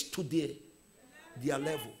reach to their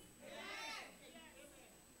level.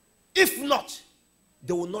 If not,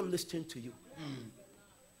 they will not listen to you.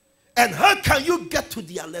 And how can you get to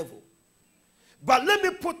their level? But let me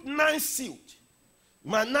put 9 suit,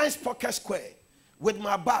 my nice pocket square, with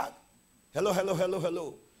my bag. Hello, hello, hello,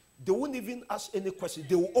 hello. They won't even ask any question.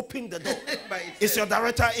 They will open the door. Is your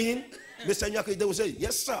director in? Mr. Nyako, they will say,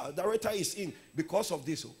 yes, sir, director is in because of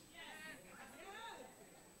this.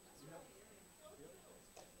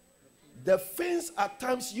 The things at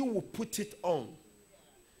times you will put it on,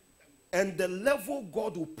 and the level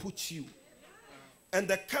God will put you, and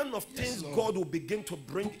the kind of things God will begin to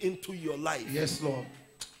bring into your life. Yes, Lord.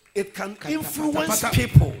 It can influence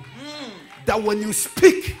people that when you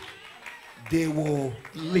speak, they will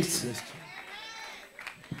listen.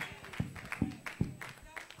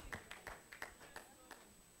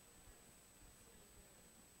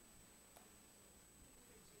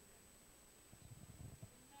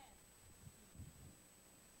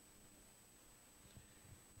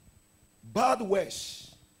 Bad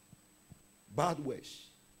ways,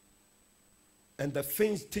 and the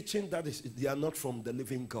things teaching that is they are not from the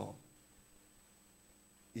living God.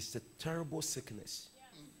 It's a terrible sickness.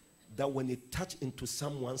 that when it touches into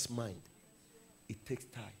someone's mind, it takes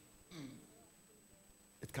time.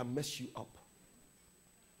 It can mess you up.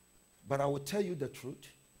 But I will tell you the truth.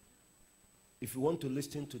 If you want to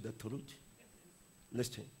listen to the truth,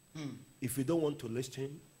 listen. If you don't want to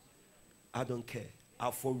listen, I don't care.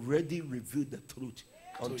 I've already revealed the truth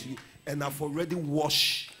unto you, and I've already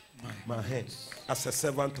washed my hands as a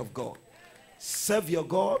servant of God. Serve your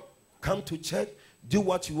God, come to church, do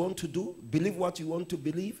what you want to do, believe what you want to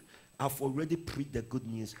believe. I've already preached the good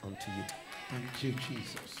news unto you. Thank you,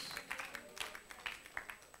 Jesus.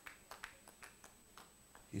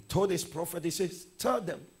 He told his prophet, he says, tell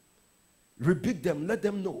them, rebuke them, let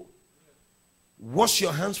them know. Wash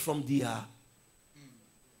your hands from their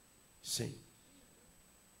sin.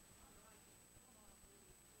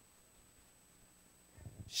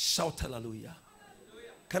 Shout hallelujah.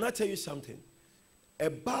 Can I tell you something? A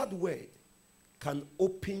bad word can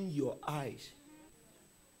open your eyes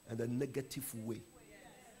in a negative way.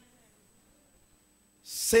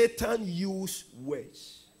 Satan used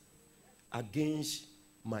words against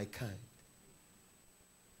my kind.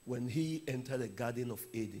 When he entered the Garden of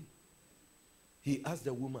Eden, he asked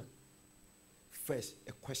the woman first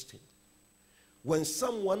a question. When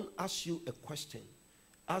someone asks you a question,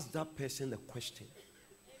 ask that person a question.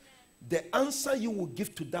 The answer you will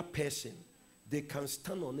give to that person, they can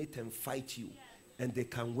stand on it and fight you, and they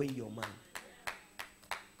can win your mind.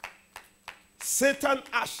 Satan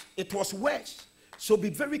asked, it was words. So be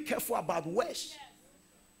very careful about words.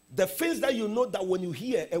 The things that you know that when you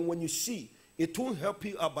hear and when you see, it won't help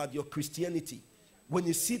you about your Christianity. When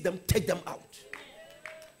you see them, take them out.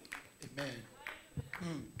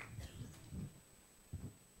 Amen.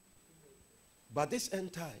 But this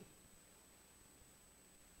end time,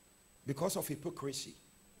 because of hypocrisy.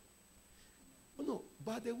 Oh no,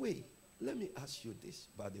 by the way, let me ask you this,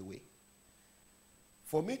 by the way.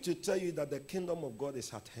 For me to tell you that the kingdom of God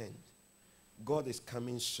is at hand, God is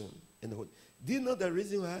coming soon. Do you know the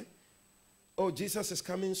reason why? Oh, Jesus is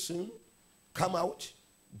coming soon. Come out.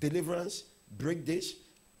 Deliverance. Break this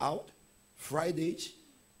out. Fridays.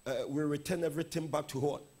 We return everything back to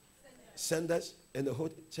what? Senders and the whole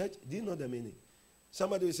church. Do you know the meaning?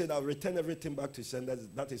 Somebody will say, I'll return everything back to senders.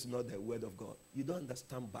 That is not the word of God. You don't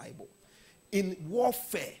understand Bible. In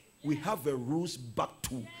warfare, we have a rules back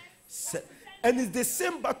to sender. And it's the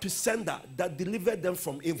same back to sender that delivered them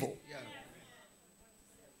from evil.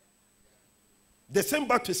 The same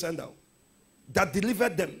back to sender that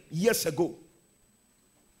delivered them years ago.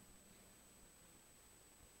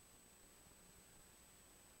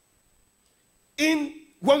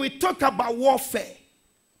 When we talk about warfare,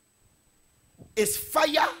 it's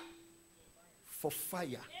fire for fire.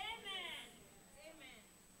 Amen.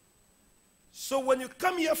 So when you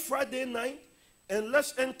come here Friday night, and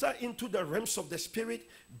let's enter into the realms of the spirit,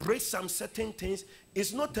 break some certain things,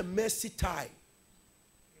 it's not a mercy time.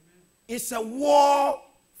 It's a warfare.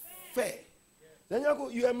 Then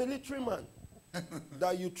you're a military man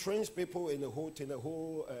that you train people in a whole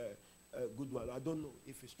good one. I don't know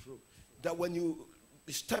if it's true. That when you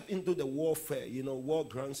step into the warfare, war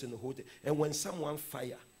grounds in the whole thing, and when someone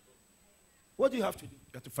fire, what do you have to do?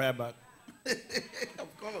 You have to fire back.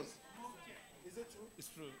 Of course. Is it true? It's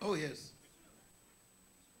true. Oh, yes.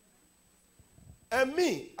 And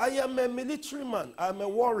me, I am a military man. I'm a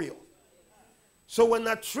warrior. So when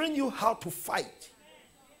I train you how to fight,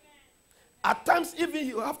 at times even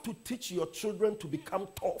you have to teach your children to become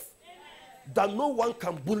tough, that no one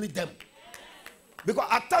can bully them. Because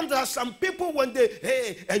at times there are some people when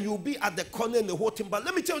and you'll be at the corner in the whole thing. But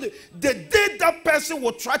let me tell you, the day that person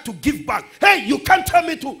will try to give back, hey, you can't tell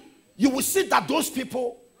me to, you will see that those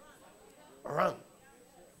people run.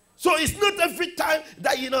 So it's not every time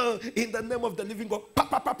that, in the name of the living God,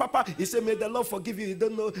 he said, may the Lord forgive you. You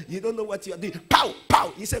don't know what you are doing. Pow,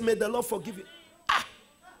 pow. He said, may the Lord forgive you. Ah.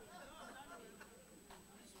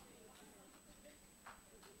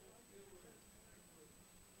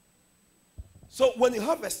 So when you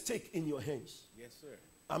have a stick in your hands, yes, sir.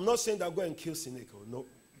 I'm not saying that go and kill Sineco. No,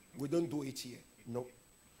 we don't do it here. No.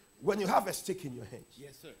 When you have a stick in your hands,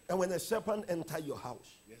 yes, sir. And when a serpent enter your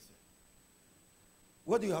house, yes, sir.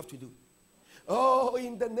 What do you have to do? Oh,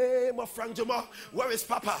 in the name of Frank Joma, where is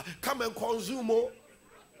Papa? Come and consume.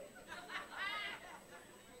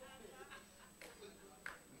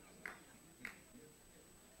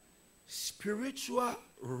 Spiritual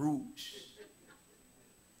rules.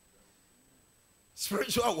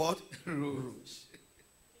 Spiritual what? Rules.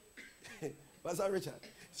 Pastor Richard.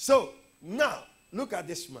 So now, look at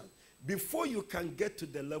this man. Before you can get to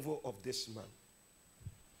the level of this man,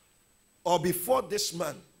 or before this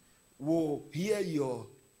man will hear your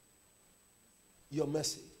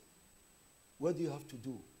message, what do you have to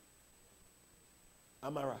do?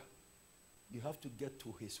 Amara, you have to get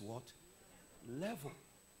to his what? Level.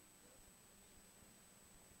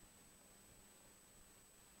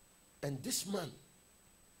 And this man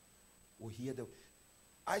will hear the...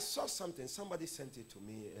 I saw something, somebody sent it to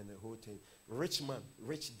me and the whole thing. Rich man,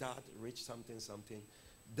 rich dad, rich something, something.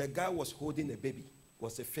 The guy was holding a baby,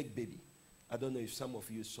 was a fake baby. I don't know if some of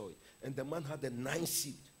you saw it. And the man had a 9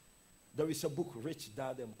 seed. There is a book, Rich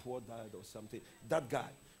Dad and Poor Dad or something. That guy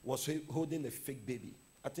was holding a fake baby.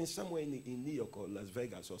 I think somewhere in New York or Las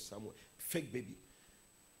Vegas or somewhere. Fake baby.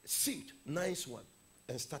 Seed, nice one.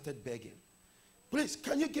 And started begging. Please,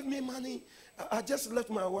 can you give me money? I just left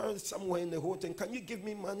my wallet somewhere in the hotel. Can you give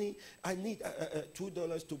me money? I need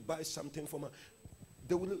 $2 to buy something for my...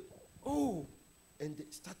 They will, oh, and they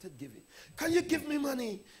started giving. Can you give me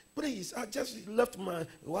money? Please, I just left my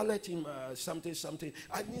wallet in my something.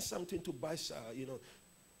 I need something to buy, you know.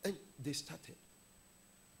 And they started.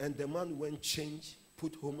 And the man went change,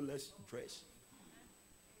 put homeless dress.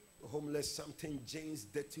 Homeless something, jeans,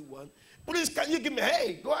 dirty one. Please, can you give me,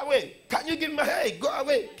 hey, go away. Can you give me, hey, go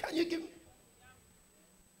away. Can you give me?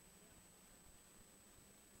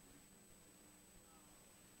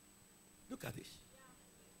 Look at this.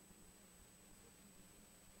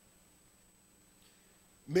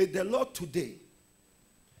 May the Lord today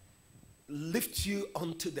lift you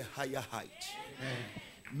onto the higher height. Amen.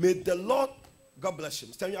 May the Lord, God bless you.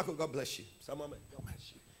 Mr. Yako, God bless you. God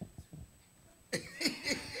bless you.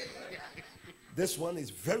 This one is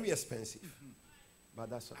very expensive. But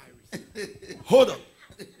that's okay. Hold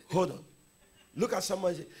on. Look at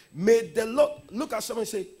someone and say, may the Lord, look at someone and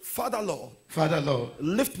say, Father Lord,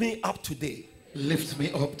 lift me up today. Lift me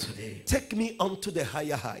up today. Take me onto the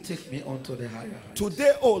higher height. Take me onto the higher height.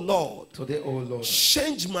 Today, oh Lord. Today, oh Lord.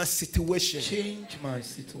 Change my situation. Change my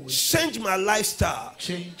situation. Change my lifestyle.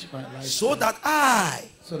 Change my lifestyle. So that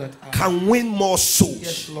I can win more souls.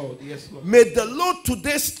 Yes, Lord. Yes, Lord. May the Lord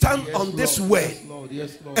today stand on this word. Yes, Lord.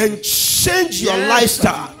 Yes, Lord. And change your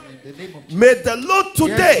lifestyle. May the Lord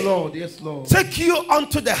today take you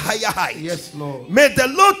onto the higher height. Yes, Lord. May the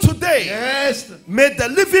Lord today, may the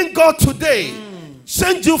living God today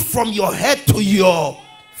send you from your head to your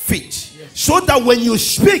feet. Yes. So that when you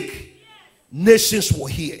speak, nations will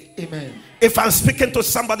hear. Amen. If I'm speaking to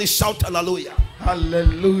somebody, shout hallelujah.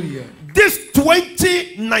 Hallelujah. This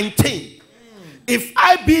 2019, if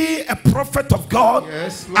I be a prophet of God,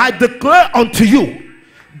 I declare unto you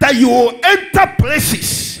that you will enter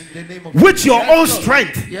places which your own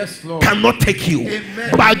strength cannot take you.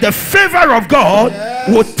 Amen. By the favor of God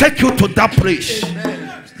will take you to that place. Amen.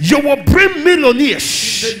 You will bring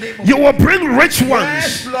millionaires. You will bring rich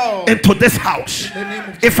ones into this house.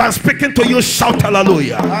 If I'm speaking to you, shout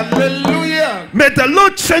hallelujah. Hallelujah. May the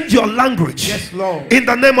Lord change your language. Yes, Lord. In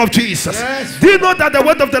the name of Jesus. Yes, do you know that the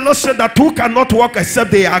word of the Lord said that two cannot walk except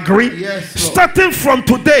they agree? Yes, Lord. Starting from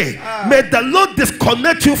today, may the Lord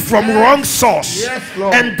disconnect you from wrong source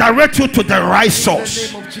and direct you to the right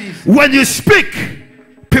source. In the name of Jesus. When you speak,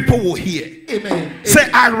 people will hear. Amen. Say,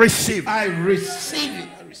 I receive. I receive it.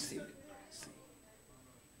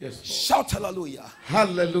 Yes, Lord. Shout hallelujah.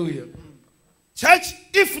 Hallelujah. Church,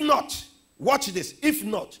 if not, watch this. If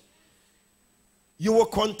not, you will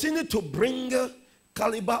continue to bring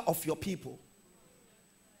caliber of your people.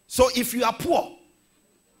 So if you are poor,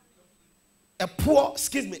 a poor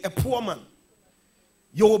man,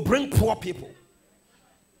 you will bring poor people.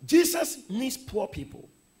 Jesus needs poor people.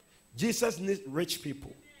 Jesus needs rich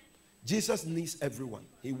people. Jesus needs everyone.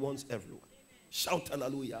 He wants everyone. Shout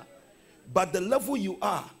hallelujah. But the level you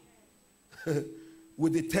are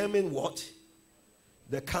will determine what?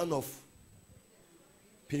 The kind of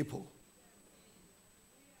people.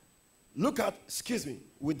 Look at, excuse me,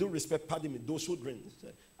 with due respect, pardon me, those who drink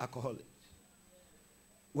alcoholics.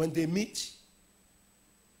 When they meet,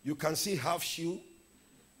 you can see half shoe.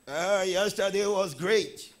 Yesterday was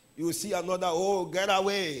great. You will see another, oh, get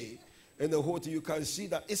away. And the whole thing, you can see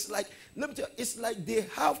that. It's like, let me tell you, it's like they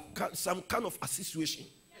have some kind of association.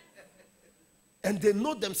 And they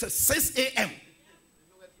know themselves, 6 a.m.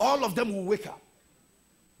 All of them will wake up.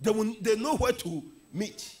 They know where to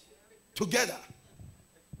meet together.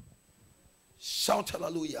 Shout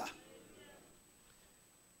hallelujah.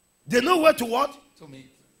 They know where to what? To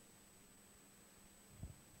meet.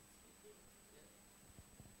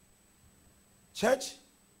 Church,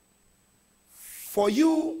 for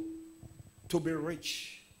you to be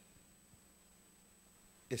rich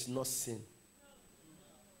is not sin.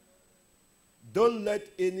 Don't let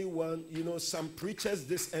anyone, some preachers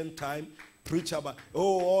this end time preach about,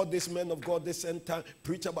 all these men of God this end time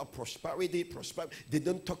preach about prosperity. They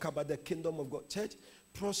don't talk about the kingdom of God. Church,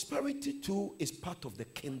 prosperity too is part of the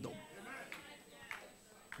kingdom.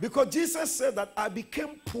 Because Jesus said that I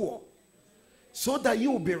became poor so that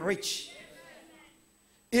you will be rich.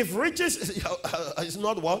 If riches is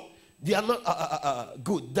not what? They are not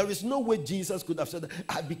good. There is no way Jesus could have said that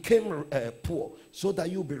I became poor so that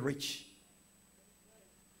you will be rich.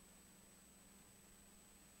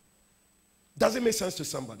 Does it make sense to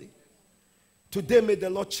somebody? Today may the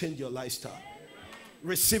Lord change your lifestyle.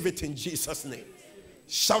 Receive it in Jesus' name.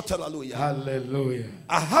 Shout hallelujah. Hallelujah.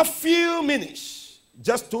 I have few minutes,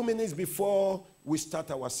 just 2 minutes before we start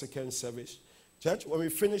our second service. Church, when we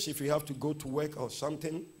finish, if you have to go to work or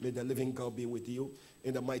something, may the living God be with you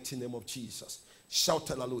in the mighty name of Jesus. Shout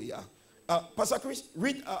hallelujah. Pastor Chris,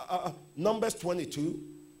 read Numbers 22.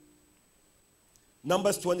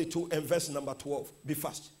 Numbers 22 and verse number 12. Be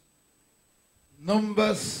fast.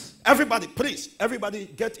 Numbers. Everybody, please, everybody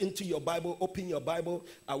get into your Bible, open your Bible.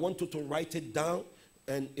 I want you to write it down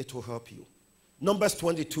and it will help you. Numbers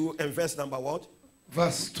 22 and verse number what?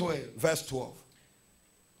 Verse 12. Verse 12.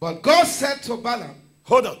 But God said to Balaam.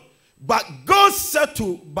 Hold on. But God said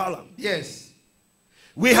to Balaam. Yes.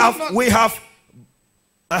 Go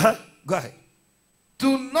ahead.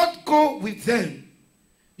 Do not go with them.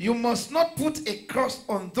 You must not put a curse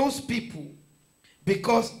on those people,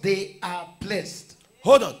 because they are blessed.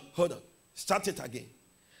 Hold on. Start it again.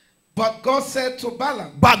 But God said to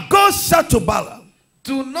Balaam. But God said to Balaam.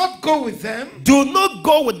 Do not go with them. Do not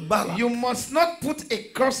go with Balaam. You must not put a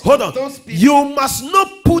curse on those people. You must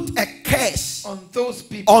not put a curse on those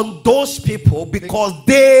people. On those people because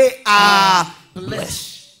they are blessed.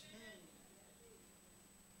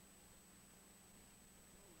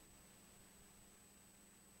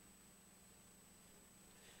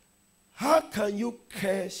 How can you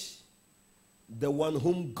curse the one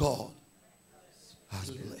whom God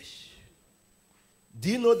has blessed? Do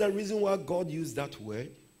you know the reason why God used that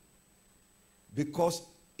word? Because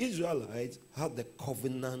Israelites had the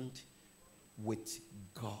covenant with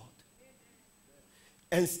God.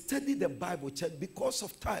 And study the Bible, church, because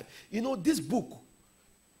of time. You know, this book,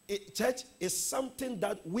 church, is something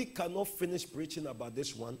that we cannot finish preaching about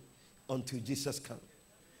this one until Jesus comes.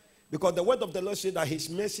 Because the word of the Lord said that his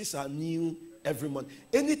mercies are new every month.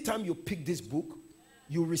 Anytime you pick this book,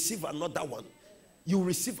 you receive another one. You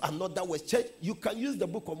receive another word. Church, you can use the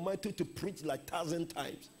book of Matthew to preach like 1,000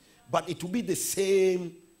 times. But it will be the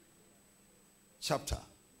same chapter.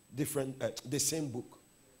 The same book.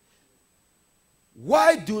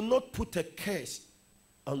 Why do not put a curse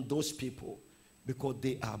on those people? Because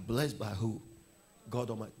they are blessed by who?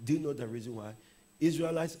 God Almighty. Do you know the reason why?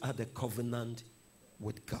 Israelites had a covenant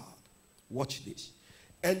with God. Watch this.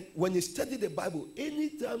 And when you study the Bible,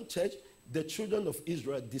 anytime, church, the children of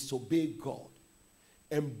Israel disobey God,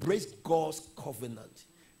 embrace God's covenant,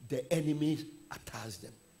 the enemy attacks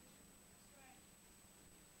them.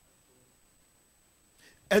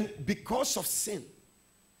 And because of sin,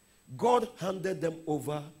 God handed them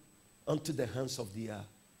over unto the hands of their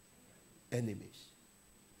enemies.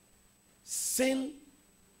 Sin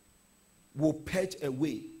will purge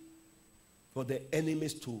away for the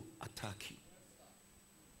enemies to attack you.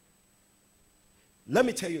 Let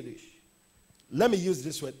me tell you this. Let me use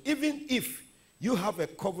this word. Even if you have a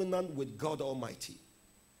covenant with God Almighty,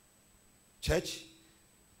 church,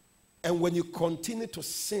 and when you continue to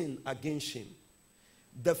sin against him,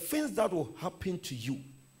 the things that will happen to you,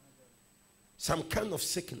 some kind of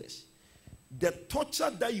sickness, the torture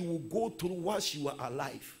that you will go through whilst you are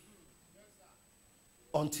alive,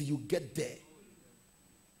 until you get there,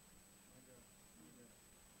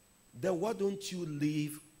 then why don't you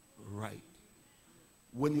live right?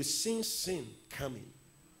 When you see sin coming,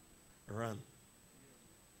 run.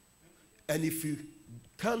 And if you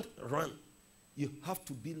can't run, you have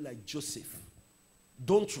to be like Joseph.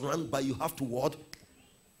 Don't run, but you have to what?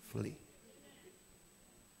 Flee.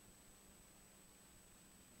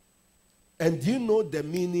 And do you know the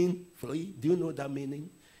meaning? Flee? Do you know that meaning?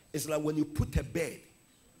 It's like when you put a bird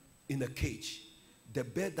in a cage, the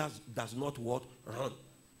bird does not what? Run.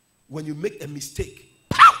 When you make a mistake,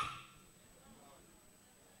 pow!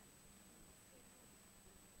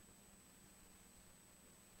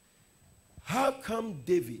 How come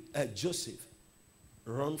Joseph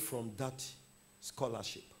run from that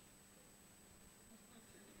scholarship?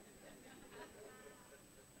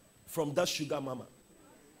 From that sugar mama?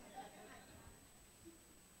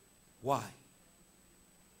 Why?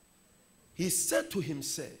 He said to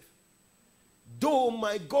himself, though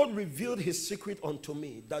my God revealed his secret unto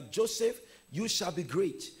me, that Joseph, you shall be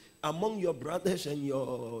great among your brothers and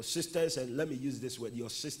your sisters, and let me use this word, your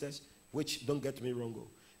sisters, which don't get me wrong,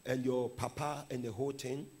 and your papa and the whole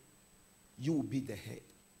thing, you will be the head.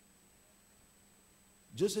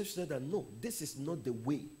 Joseph said that, no, this is not the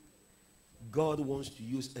way God wants to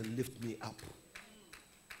use and lift me up.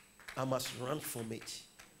 I must run from it.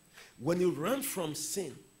 When you run from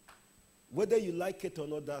sin, whether you like it or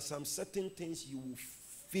not, there are some certain things you will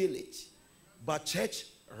feel it. But church,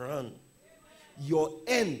 run. Your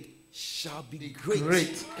end shall be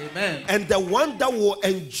great. Amen. And the one that will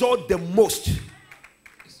enjoy the most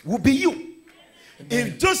will be you. Amen.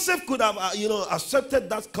 If Joseph could have, accepted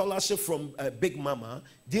that scholarship from Big Mama,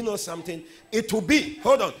 do you know something? It will be,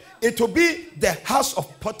 hold on, it will be the house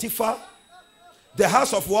of Potiphar. The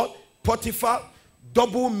house of what? Potiphar,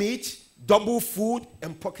 double meat, double food,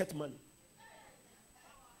 and pocket money.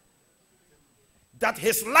 That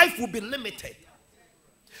his life will be limited.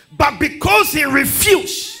 But because he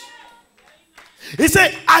refused, he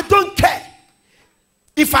said, I don't care.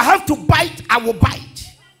 If I have to bite, I will bite.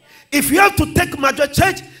 If you have to take my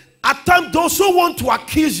church, at times those who want to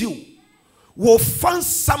accuse you will find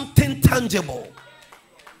something tangible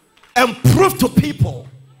and prove to people.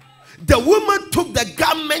 The woman took the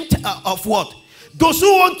garment of what? Those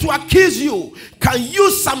who want to accuse you can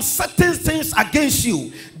use some certain things against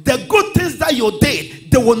you. The good things that you did,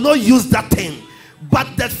 they will not use that thing.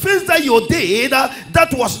 But the things that you did that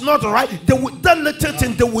was not right, that little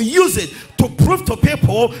thing, they will use it to prove to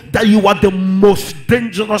people that you are the most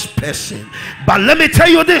dangerous person. But let me tell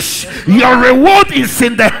you this, your reward is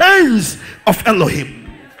in the hands of Elohim.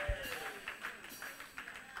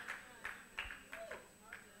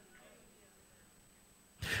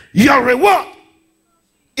 Your reward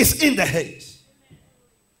is in the hands.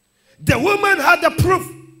 The woman had the proof.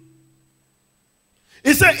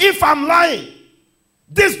 He said, if I'm lying,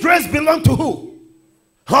 this dress belonged to who?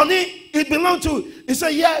 Honey, it belonged to. He said,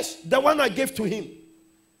 yes, the one I gave to him.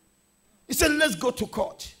 He said, let's go to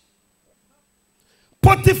court.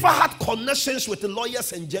 Potiphar had connections with the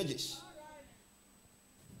lawyers and judges.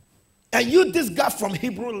 And you, this guy from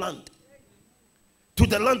Hebrew land to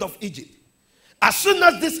the land of Egypt. As soon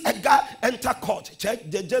as this guy enter court, check,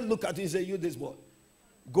 the judge look at him and say, you, this boy,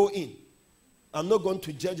 go in. I'm not going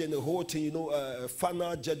to judge in the whole thing,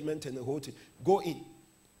 final judgment and the whole thing. Go in.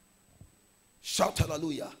 Shout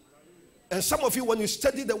hallelujah. And some of you, when you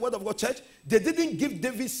study the word of God, church, they didn't give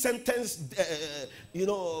David sentence,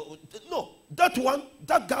 no.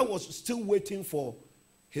 That guy was still waiting for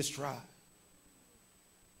his trial.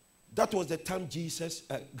 That was the time Jesus,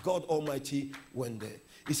 God Almighty, went there.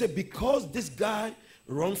 He said, because this guy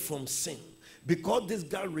ran from sin, because this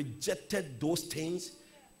guy rejected those things,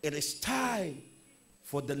 it is time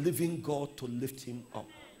for the living God to lift him up.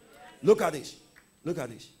 Look at this. Look at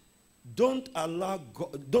this. Don't allow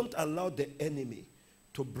the enemy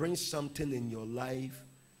to bring something in your life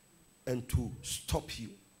and to stop you.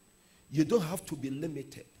 You don't have to be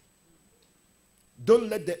limited. Don't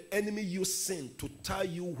let the enemy use sin to tie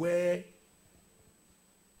you where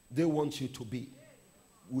they want you to be.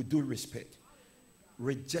 With due respect.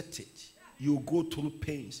 Reject it. You go through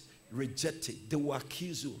pains. Reject it. They will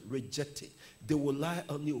accuse you. Reject it. They will lie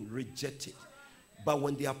on you. Reject it. But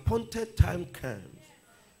when the appointed time comes,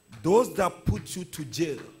 those that put you to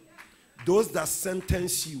jail, those that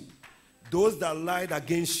sentence you, those that lied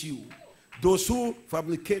against you, those who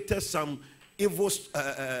fabricated some evil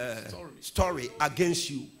story against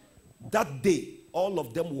you, that day, all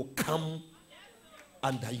of them will come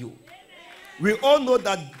under you. We all know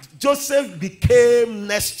that Joseph became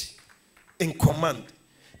next in command.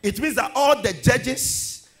 It means that all the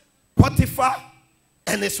judges, Potiphar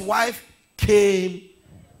and his wife came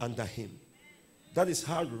under him. That is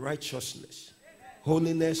how righteousness,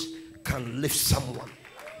 holiness can lift someone.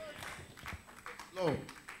 Lord.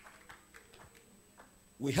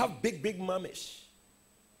 We have big mummies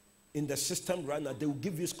in the system right now. They will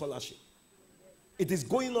give you scholarship. It is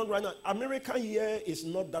going on right now. America here is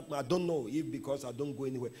not that much. I don't know if because I don't go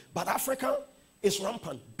anywhere. But Africa is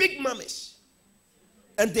rampant. Big mummies.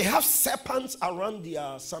 And they have serpents around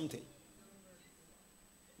their something.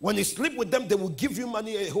 When you sleep with them, they will give you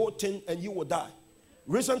money, a whole thing, and you will die.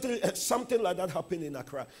 Recently, something like that happened in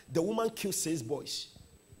Accra. The woman killed 6 boys.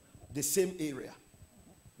 The same area.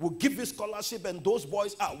 Will give you scholarship, and those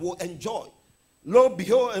boys will enjoy. Lo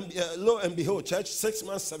and behold, church, 6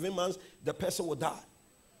 months, 7 months, the person will die.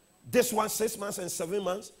 This one, 6 months and 7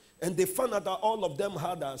 months, and they found out that all of them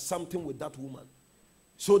had something with that woman.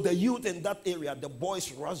 So the youth in that area, the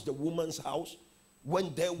boys rushed the woman's house,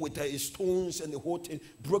 went there with stones and the whole thing,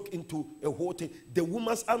 broke into a whole thing. The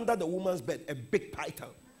woman's under the woman's bed, a big python.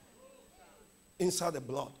 Inside the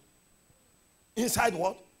blood. Inside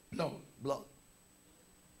what? Blood. Blood.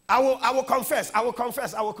 I will confess.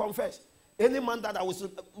 Any man that I was,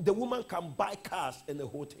 the woman can buy cars and the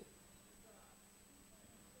whole thing.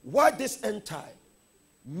 Why this end time?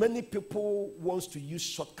 Many people wants to use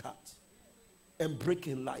shortcuts and break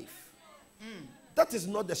in life. That is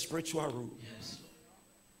not the spiritual rule. Yes.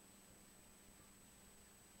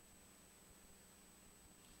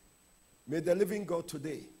 May the living God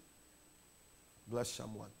today bless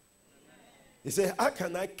someone. He said, how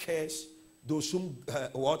can I curse those whom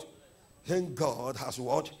whom God has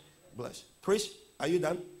what? Blessed. Chris, are you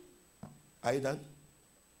done? Are you done?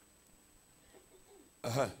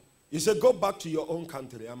 You said, go back to your own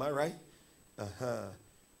country. Am I right?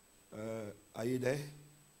 Are you there?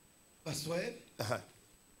 Verse 12.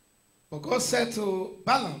 But God said to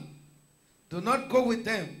Balaam, do not go with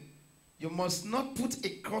them. You must not put a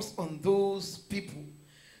curse on those people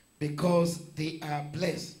because they are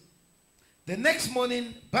blessed. The next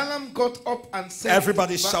morning, Balaam got up and said...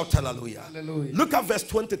 Everybody shout hallelujah. Hallelujah. Look at verse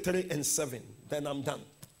 23 and 7. Then I'm done.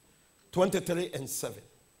 23 and 7.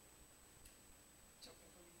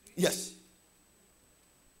 Yes.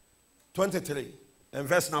 23. And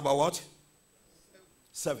verse number what?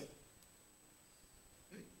 7.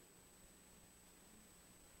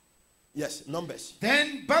 Yes, Numbers.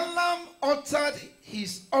 Then Balaam uttered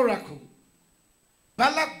his oracle.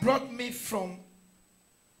 Balak brought me from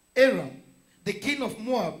Aram, the king of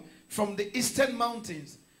Moab, from the eastern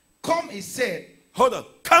mountains. Come, he said. Hold on.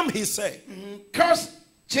 Come, he said. Curse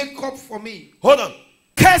Jacob for me. Hold on.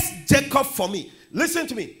 Curse Jacob for me. Listen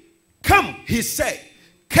to me. Come, he said.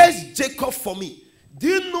 Curse Jacob for me. Do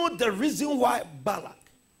you know the reason why Balak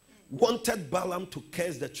wanted Balaam to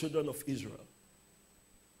curse the children of Israel?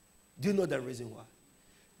 Do you know the reason why?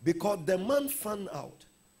 Because the man found out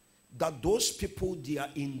that those people, they are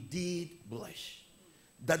indeed blessed.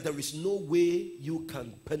 That there is no way you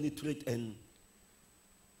can penetrate and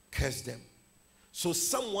curse them. So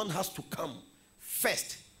someone has to come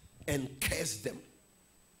first and curse them.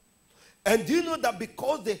 And do you know that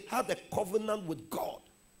because they had a covenant with God,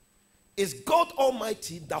 it's God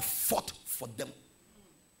Almighty that fought for them.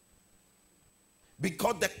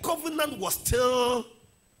 Because the covenant was still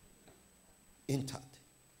intact.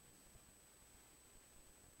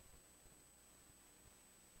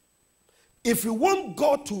 If you want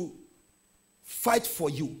God to fight for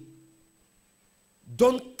you,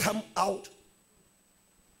 don't come out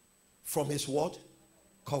from his word,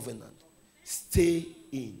 covenant. Stay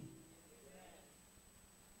in.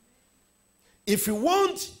 If you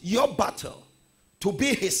want your battle to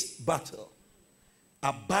be his battle,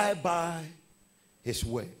 abide by his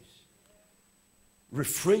words.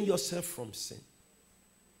 Refrain yourself from sin.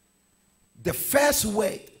 The first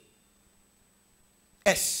word,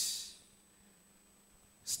 S,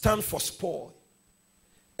 stand for spoil.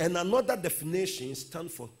 And another definition stand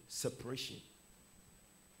for separation.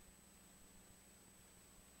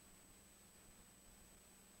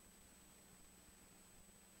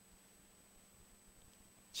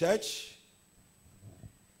 Church,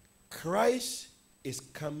 Christ is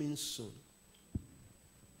coming soon.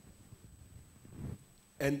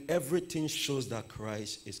 And everything shows that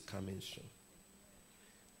Christ is coming soon.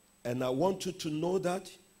 And I want you to know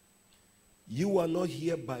that you are not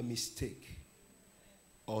here by mistake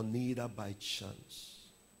or neither by chance.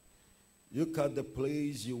 Look at the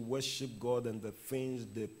place you worship God and the things,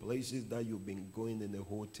 the places that you've been going in the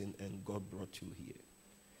whole thing, and God brought you here.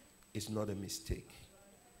 It's not a mistake.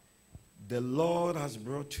 The Lord has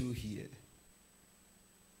brought you here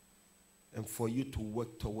and for you to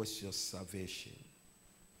work towards your salvation.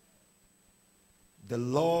 The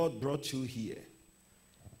Lord brought you here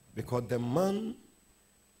because the man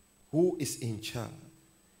who is in charge,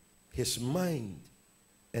 his mind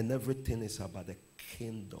and everything is about the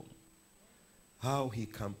kingdom. How he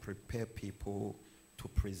can prepare people to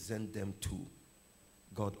present them to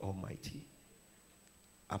God Almighty.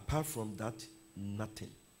 Apart from that,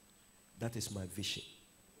 nothing. That is my vision.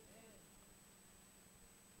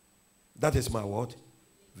 That is my what?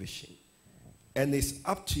 Vision. And it's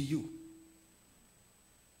up to you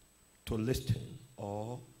to listen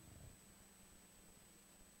or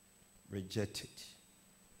reject it.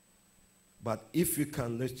 But if you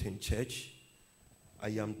can listen, church, I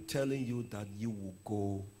am telling you that you will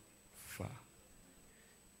go far.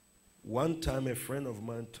 One time a friend of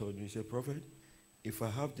mine told me, he said, Prophet, if I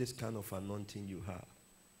have this kind of anointing you have,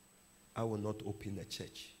 I will not open a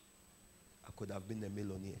church. I could have been a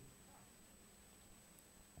millionaire.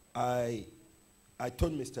 I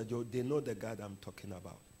told Mr. Joe, they know the guy that I'm talking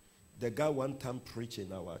about. The guy one time preached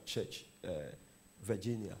in our church,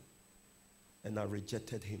 Virginia, and I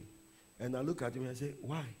rejected him. And I looked at him and I said,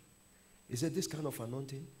 why? He said, this kind of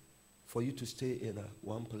anointing for you to stay in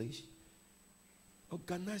one place?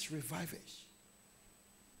 Organize revivals.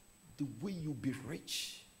 The way you be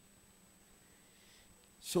rich.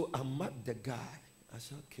 So I met the guy. I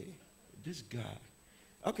said, okay, this guy.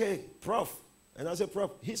 Okay, prof. And I said,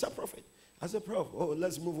 prof, he's a prophet. I said, prof, oh,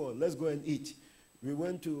 let's move on. Let's go and eat. We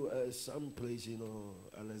went to some place,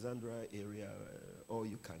 Alexandria area, all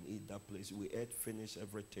you can eat that place. We ate, finished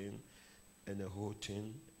everything and the whole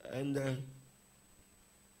thing. And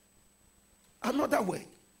another way,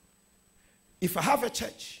 if I have a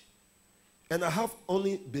church and I have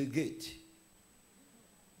only Bill Gates,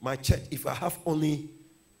 my church, if I have only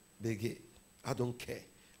Bill Gates, I don't care.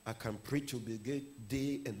 I can preach to Bill Gates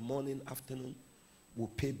day and morning, afternoon. We'll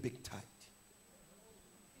pay big tithe.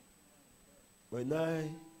 When I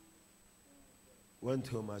went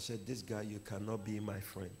home, I said, this guy, you cannot be my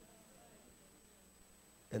friend.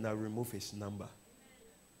 And I removed his number.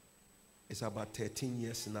 It's about 13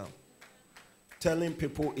 years now. Telling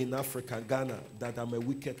people in Africa, Ghana, that I'm a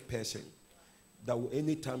wicked person. That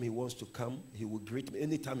anytime he wants to come, he will greet me.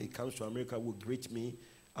 Anytime he comes to America, he will greet me.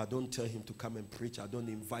 I don't tell him to come and preach. I don't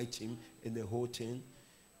invite him in the whole thing.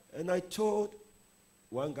 And I told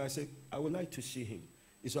one guy, I said, I would like to see him.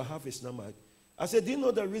 He said, I have his number. I said, do you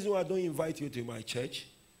know the reason why I don't invite you to my church?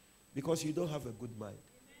 Because you don't have a good mind.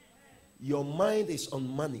 Your mind is on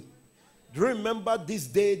money. Do you remember this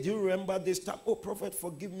day? Do you remember this time? Oh, prophet,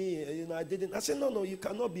 forgive me. I didn't. I said, no, you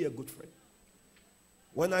cannot be a good friend.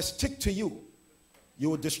 When I stick to you, you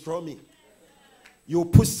will destroy me. You will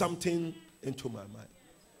put something into my mind.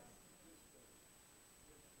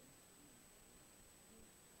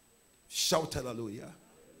 Shout hallelujah.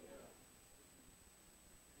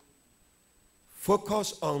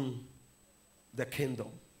 Focus on the kingdom.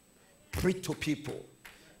 Preach to people.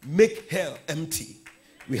 Make hell empty.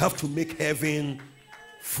 We have to make heaven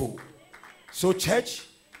full. So church,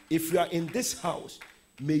 if you are in this house,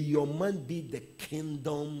 may your mind be the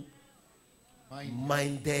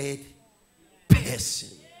kingdom-minded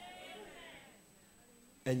person.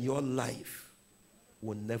 And your life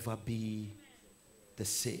will never be the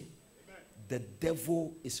same. The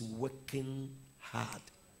devil is working hard.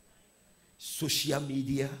 Social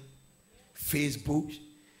media, Facebook,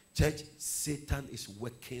 church, Satan is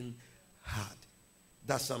working hard.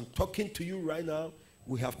 That's I'm talking to you right now.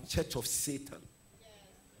 We have Church of Satan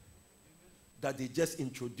that they just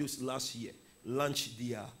introduced last year. Launched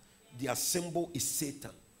their symbol is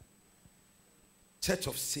Satan. Church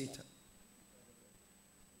of Satan.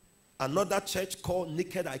 Another church called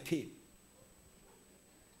Naked I Came.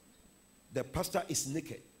 The pastor is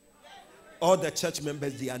naked. All the church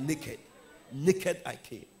members, they are naked. Naked I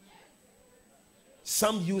came.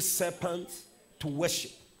 Some use serpents to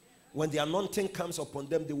worship. When the anointing comes upon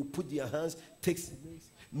them, they will put their hands,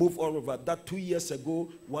 move all over. That 2 years ago,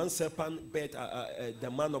 one serpent bed, the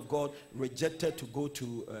man of God rejected to go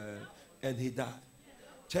to, and he died.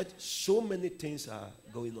 Church, so many things are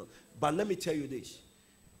going on. But let me tell you this.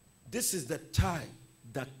 This is the time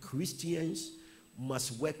that Christians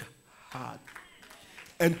must work hard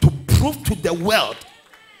and to prove to the world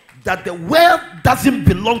that the world doesn't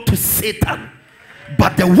belong to Satan,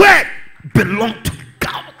 but the world belongs to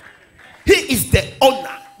God. He is the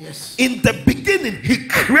owner. Yes. In the beginning, he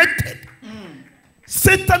created.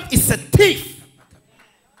 Satan is a thief.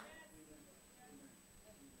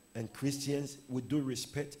 And Christians, with due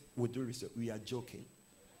respect, we are joking,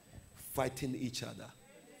 fighting each other.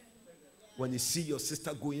 When you see your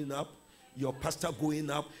sister going up, your pastor going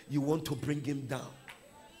up, you want to bring him down.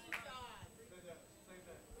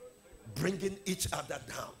 Bringing each other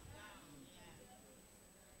down.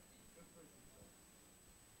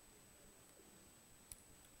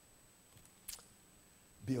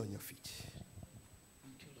 Be on your feet.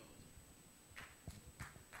 Thank you, Lord.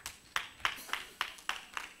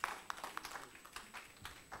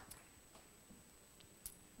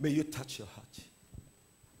 May you touch your heart.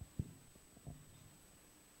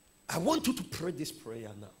 I want you to pray this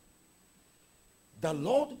prayer now. The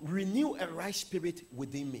Lord, renew a right spirit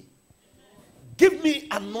within me. Give me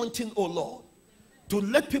anointing, O Lord, to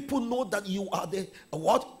let people know that you are the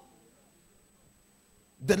what?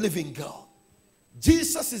 The living God.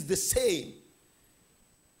 Jesus is the same.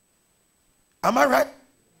 Am I right?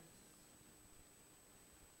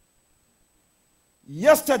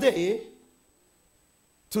 Yesterday,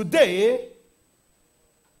 today,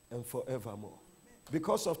 and forevermore.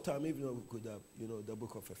 Because of time, even though we could have, the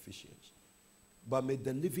book of Ephesians. But may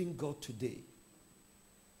the living God today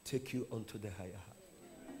take you onto the higher height.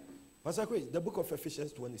 Pastor Chris, the book of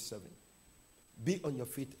Ephesians 27. Be on your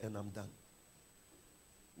feet and I'm done.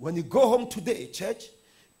 When you go home today, church,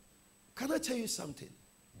 can I tell you something?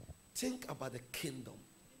 Think about the kingdom.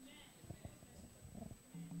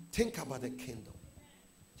 Think about the kingdom.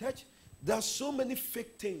 Church, there are so many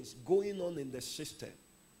fake things going on in the system.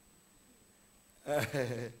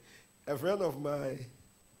 A friend of mine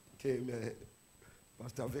came,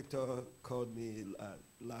 Pastor Victor called me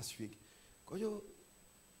last week.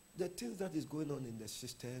 The things that is going on in the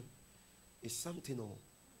system is something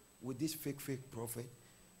with this fake prophet.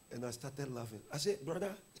 And I started laughing. I said,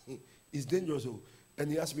 brother, it's dangerous.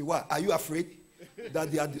 And he asked me, why? Are you afraid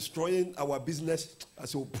that they are destroying our business? I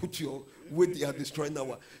said, put your weight, they are destroying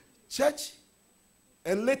our church.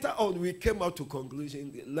 And later on, we came out to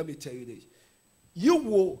conclusion. Let me tell you this. You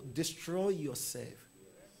will destroy yourself.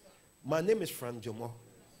 My name is Frank Jomo.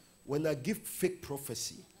 When I give fake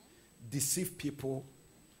prophecy, deceive people,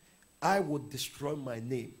 I will destroy my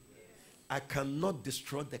name. I cannot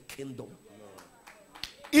destroy the kingdom.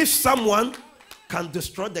 If someone can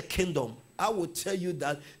destroy the kingdom, I will tell you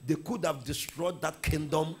that they could have destroyed that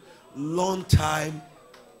kingdom long time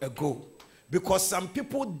ago. Because some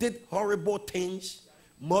people did horrible things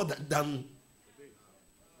more than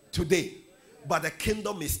today. But the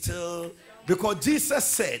kingdom is still, because Jesus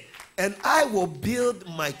said, and I will build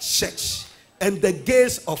my church, and the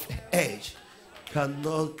gates of hell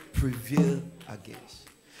cannot prevail against.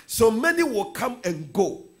 So many will come and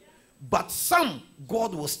go, but some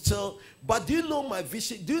God will still. But do you know my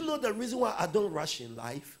vision? Do you know the reason why I don't rush in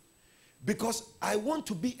life? Because I want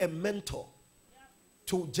to be a mentor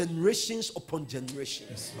to generations upon generations.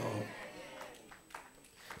 Yes, Lord.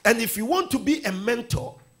 And if you want to be a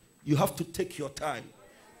mentor, you have to take your time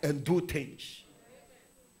and do things.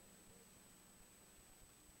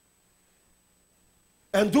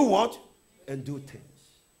 And do what? And do things.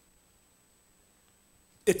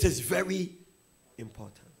 It is very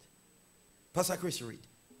important. Pastor Chris, read.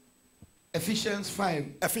 Ephesians 5.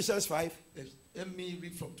 Ephesians 5. Let me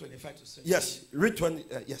read from 25 to 6. Yes, read 20.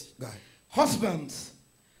 Yes, go ahead. Husbands,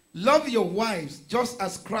 love your wives just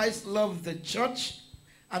as Christ loved the church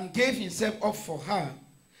and gave himself up for her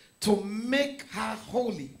to make her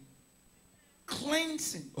holy,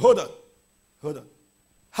 cleansing. Hold on.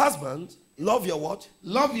 Husbands, love your what?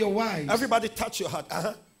 Love your wives. Everybody touch your heart.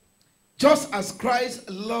 Just as Christ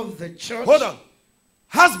loved the church. Hold on.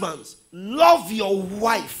 Husbands, love your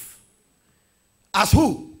wife. As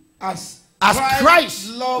who? As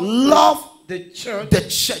Christ loved the church. The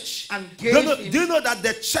church. And do you know that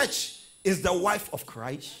the church is the wife of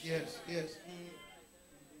Christ? Yes, yes.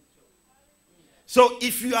 So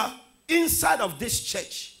if you are inside of this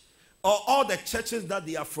church, or all the churches that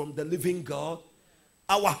they are from the living God,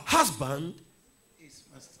 our husband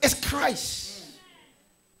is Christ.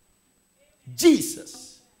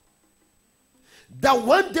 Jesus. That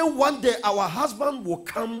one day our husband will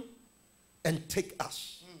come and take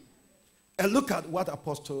us. And look at what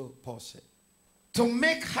Apostle Paul said. To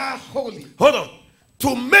make her holy. Hold on.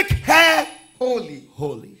 To make her holy.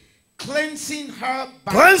 Holy. Cleansing her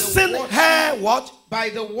by cleansing her what? By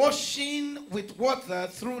the washing with water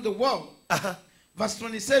through the word. Verse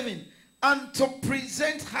 27. And to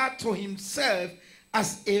present her to himself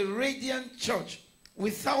as a radiant church,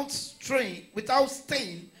 without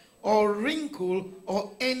stain or wrinkle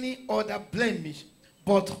or any other blemish,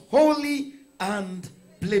 but holy and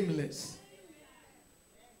blameless.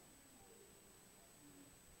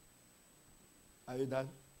 Are you done?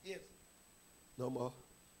 Yes. No more?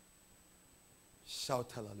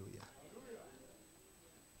 Shout hallelujah.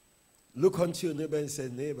 Look unto your neighbor and say,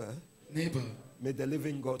 neighbor, may the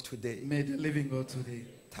living God today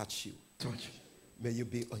touch you. Touch. May you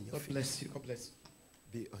be on your feet. God bless you. God bless you.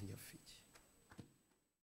 Be on your feet.